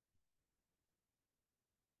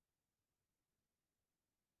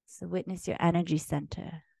 So witness your energy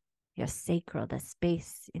center, your sacral, the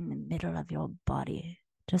space in the middle of your body,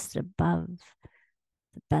 just above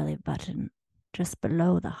the belly button, just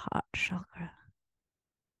below the heart chakra.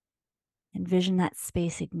 Envision that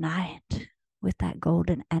space ignite with that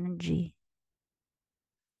golden energy,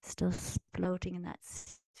 still floating in that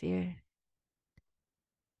sphere,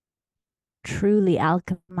 truly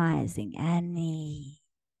alchemizing any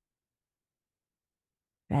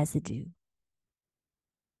residue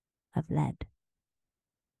of lead.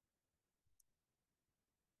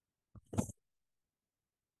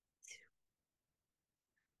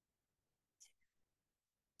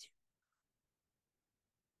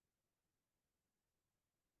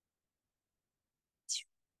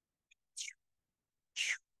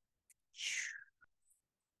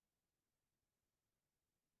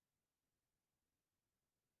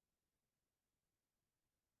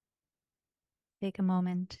 Take a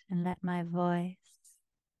moment and let my voice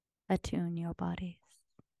attune your bodies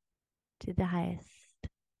to the highest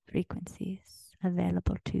frequencies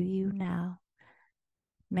available to you now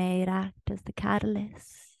may it act as the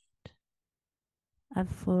catalyst of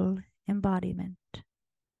full embodiment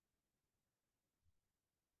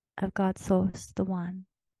of God Source, the One,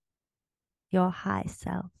 your high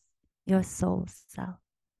self, your soul self,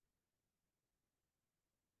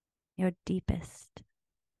 your deepest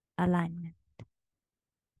alignment.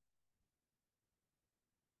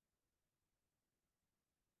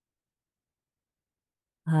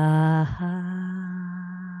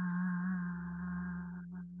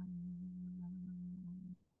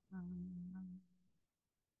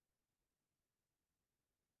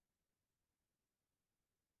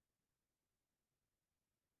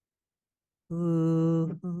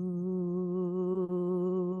 Ooh.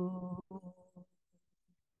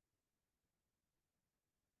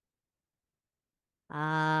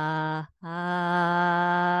 Ah, ah.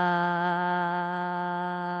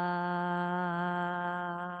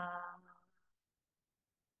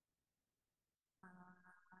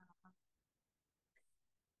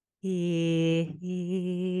 He,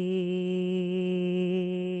 yeah,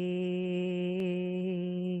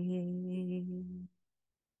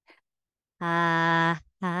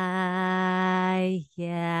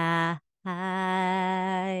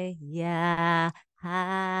 yeah,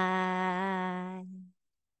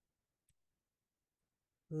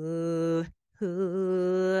 ooh,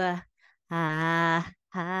 ooh,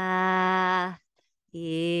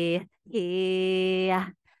 yeah,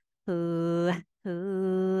 ooh,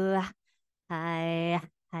 ooh, hi,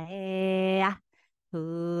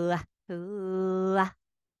 ooh, ooh.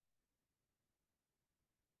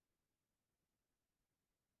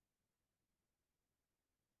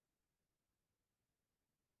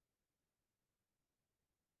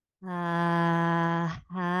 Ah,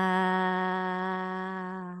 ah,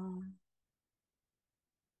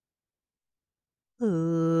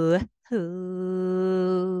 ooh,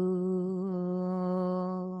 ooh.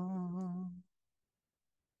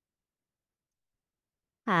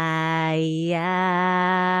 Ah,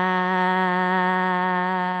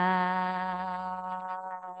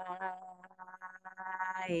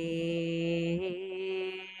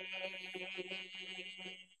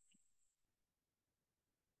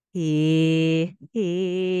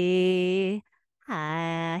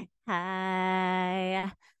 hi,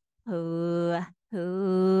 hi, who,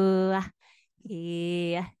 who,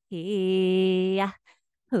 he,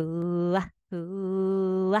 who,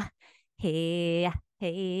 who, he, yeah,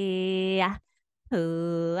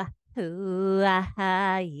 yeah,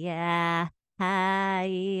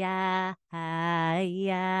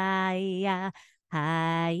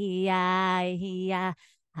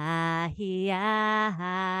 yeah,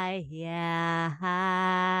 yeah, yeah.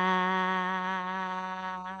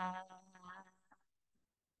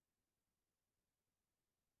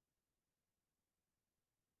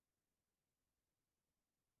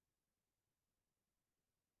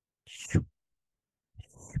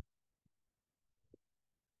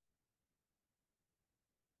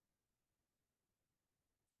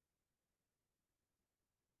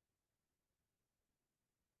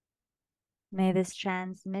 May this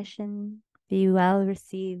transmission be well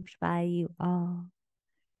received by you all.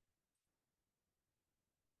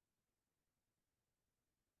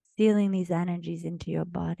 Feeling these energies into your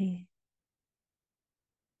body.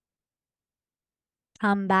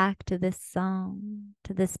 Come back to this song,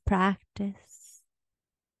 to this practice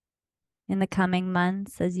in the coming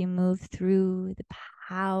months as you move through the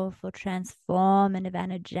powerful, transformative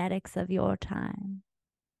energetics of your time.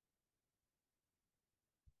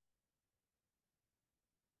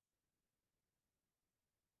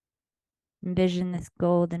 Envision this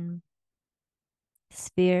golden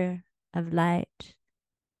sphere of light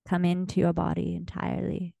come into your body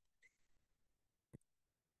entirely.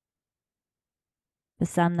 For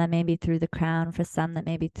some, that may be through the crown. For some, that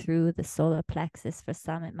may be through the solar plexus. For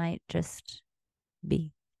some, it might just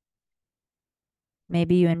be.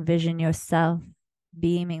 Maybe you envision yourself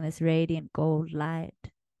beaming this radiant gold light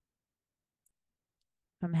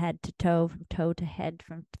from head to toe, from toe to head,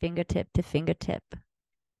 from fingertip to fingertip,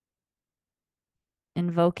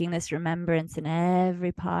 invoking this remembrance in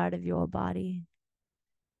every part of your body,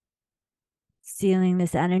 sealing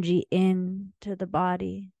this energy into the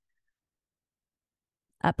body,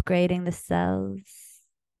 upgrading the cells.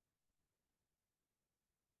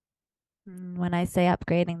 When I say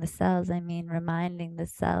upgrading the cells, I mean reminding the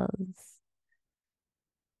cells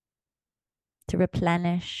to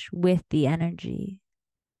replenish with the energy,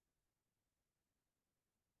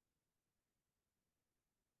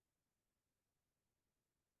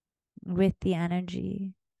 with the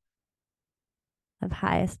energy of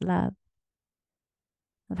highest love,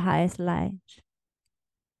 of highest light,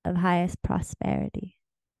 of highest prosperity,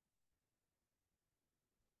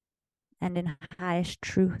 and in highest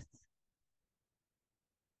truth.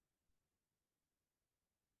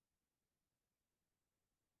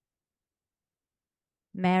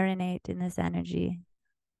 Marinate in this energy.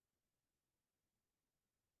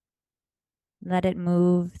 Let it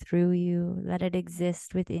move through you. Let it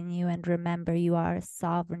exist within you. And remember, you are a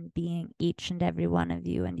sovereign being, each and every one of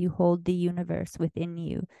you, and you hold the universe within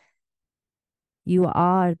you. You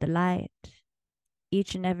are the light.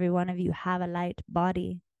 Each and every one of you have a light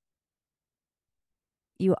body.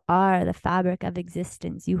 You are the fabric of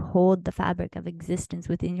existence. You hold the fabric of existence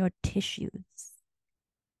within your tissues.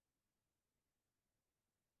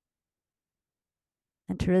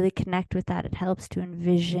 And to really connect with that, it helps to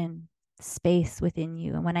envision space within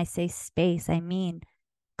you. And when I say space, I mean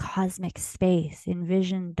cosmic space.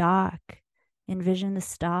 Envision dark, envision the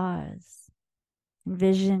stars,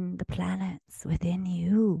 envision the planets within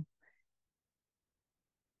you.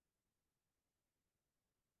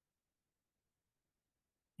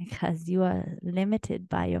 Because you are limited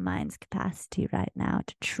by your mind's capacity right now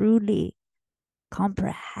to truly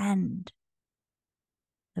comprehend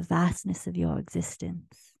the vastness of your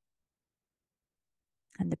existence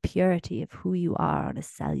and the purity of who you are on a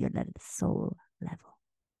cellular soul level.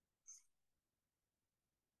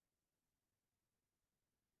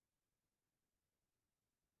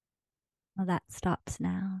 Well, that stops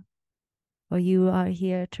now. For you are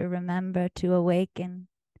here to remember to awaken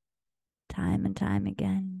time and time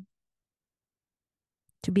again.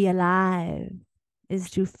 To be alive is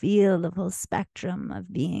to feel the full spectrum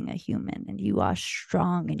of being a human, and you are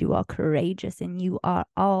strong and you are courageous and you are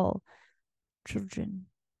all children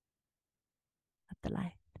of the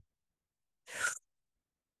light.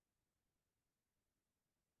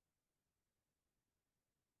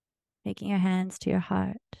 Taking your hands to your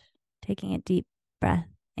heart, taking a deep breath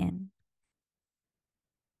in,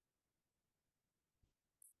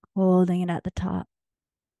 holding it at the top.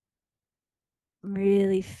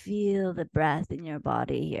 Really feel the breath in your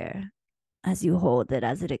body here as you hold it,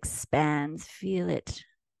 as it expands. Feel it,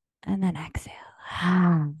 and then exhale.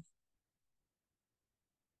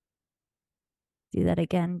 Do that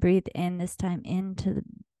again. Breathe in, this time into the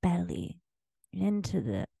belly, into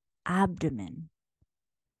the abdomen,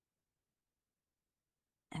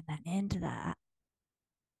 and then into the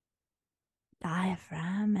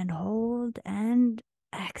diaphragm, and hold and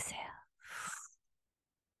exhale.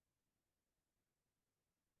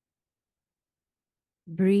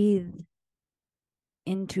 Breathe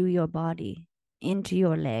into your body, into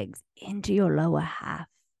your legs, into your lower half.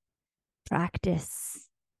 Practice.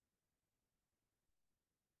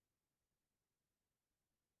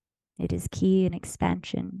 It is key in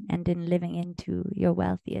expansion and in living into your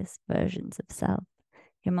wealthiest versions of self,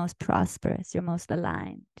 your most prosperous, your most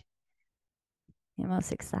aligned, your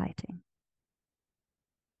most exciting.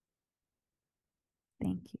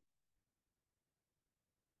 Thank you.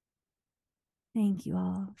 Thank you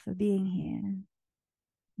all for being here.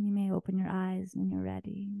 You may open your eyes when you're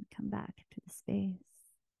ready and come back to the space.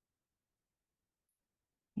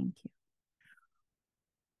 Thank you.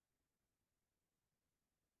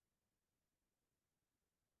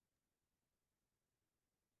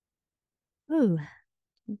 Ooh,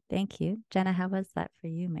 thank you. Jenna, how was that for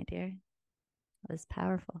you, my dear? It was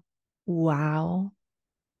powerful. Wow.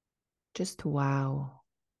 Just wow.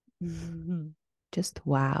 Just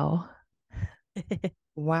wow.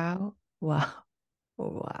 Wow. Wow.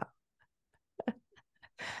 Wow.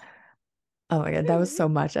 Oh my God, that was so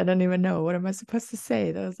much. I don't even know. What am I supposed to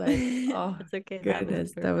say? That was like, oh It's okay. That was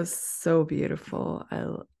goodness, that was perfect. so beautiful.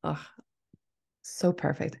 Oh, so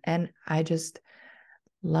perfect. And I just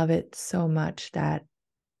love it so much that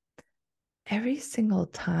every single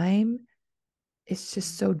time it's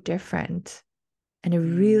just so different. And it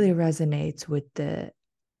really Mm. resonates with the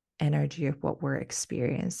energy of what we're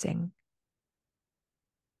experiencing.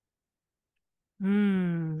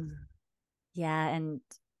 Mm. Yeah, and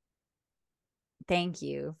thank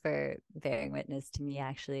you for bearing witness to me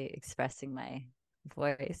actually expressing my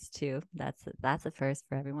voice too. That's a first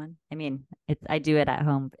for everyone. I mean, I do it at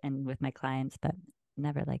home and with my clients, but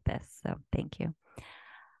never like this. So thank you.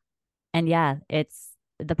 And yeah, it's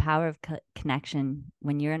the power of connection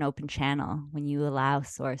when you're an open channel, when you allow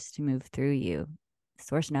source to move through you.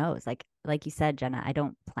 Source knows, like you said, Jenna, I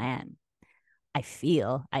don't plan. I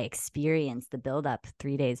experience the buildup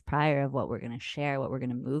 3 days prior of what we're going to share, what we're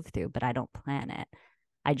going to move through, but I don't plan it.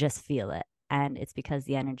 I just feel it. And it's because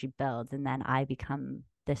the energy builds. And then I become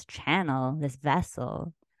this channel, this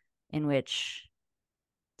vessel in which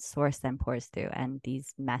source then pours through, and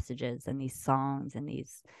these messages and these songs and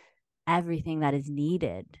these everything that is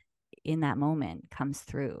needed in that moment comes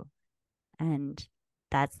through. And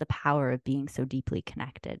that's the power of being so deeply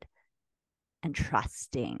connected and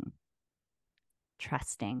trusting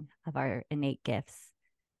of our innate gifts,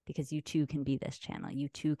 because you too can be this channel. You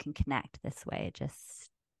too can connect this way. It just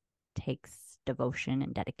takes devotion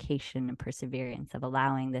and dedication and perseverance of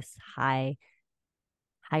allowing this higher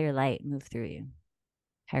light move through you,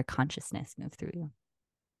 higher consciousness move through you.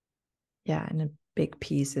 Yeah, and a big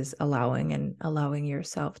piece is allowing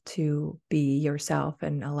yourself to be yourself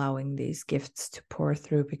and allowing these gifts to pour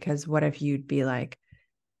through. Because what if you'd be like,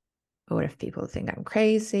 what if people think I'm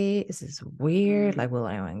crazy? Is this weird? Like, will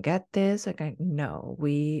anyone get this? Like, no,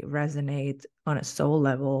 we resonate on a soul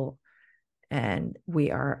level, and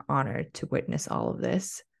we are honored to witness all of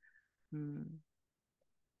this.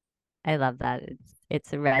 I love that.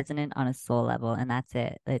 It's a resonant on a soul level, and that's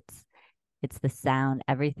it. It's the sound.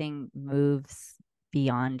 Everything moves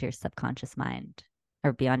beyond your subconscious mind,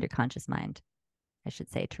 or beyond your conscious mind, I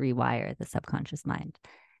should say, to rewire the subconscious mind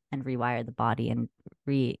and rewire the body and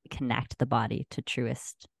reconnect the body to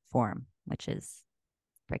truest form, which is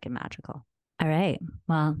freaking magical. All right.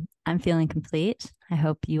 Well, I'm feeling complete. I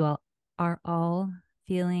hope you all are all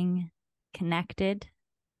feeling connected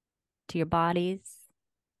to your bodies,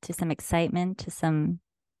 to some excitement, to some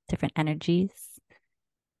different energies.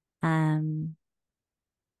 Um,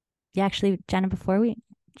 yeah, actually, Jenna, before we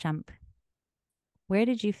jump, where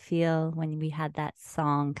did you feel when we had that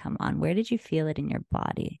song come on? Where did you feel it in your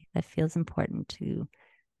body? That feels important to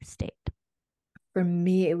state. For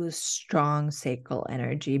me, it was strong sacral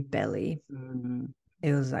energy, belly. Mm,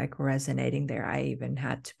 It was like resonating there. I even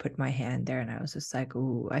had to put my hand there, and I was just like,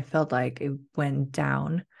 ooh, I felt like it went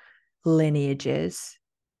down lineages.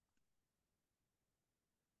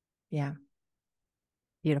 Yeah.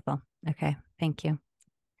 beautiful. Okay. Thank you.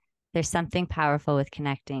 There's something powerful with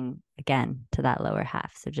connecting again to that lower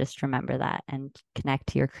half. So just remember that and connect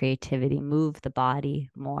to your creativity, move the body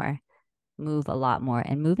more, move a lot more,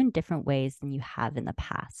 and move in different ways than you have in the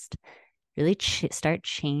past. Really start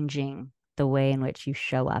changing the way in which you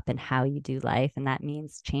show up and how you do life. And that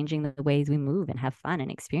means changing the ways we move and have fun and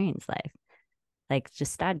experience life. Like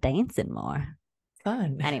just start dancing more.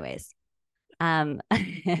 Fun. Anyways, that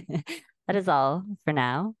is all for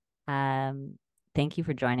now. Um, thank you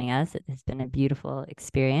for joining us. It has been a beautiful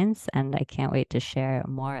experience, and I can't wait to share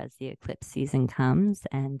more as the eclipse season comes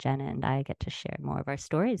and Jenna and I get to share more of our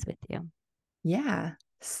stories with you. Yeah.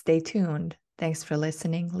 Stay tuned. Thanks for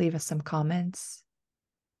listening. Leave us some comments.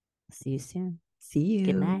 See you soon. See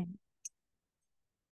Good you. night.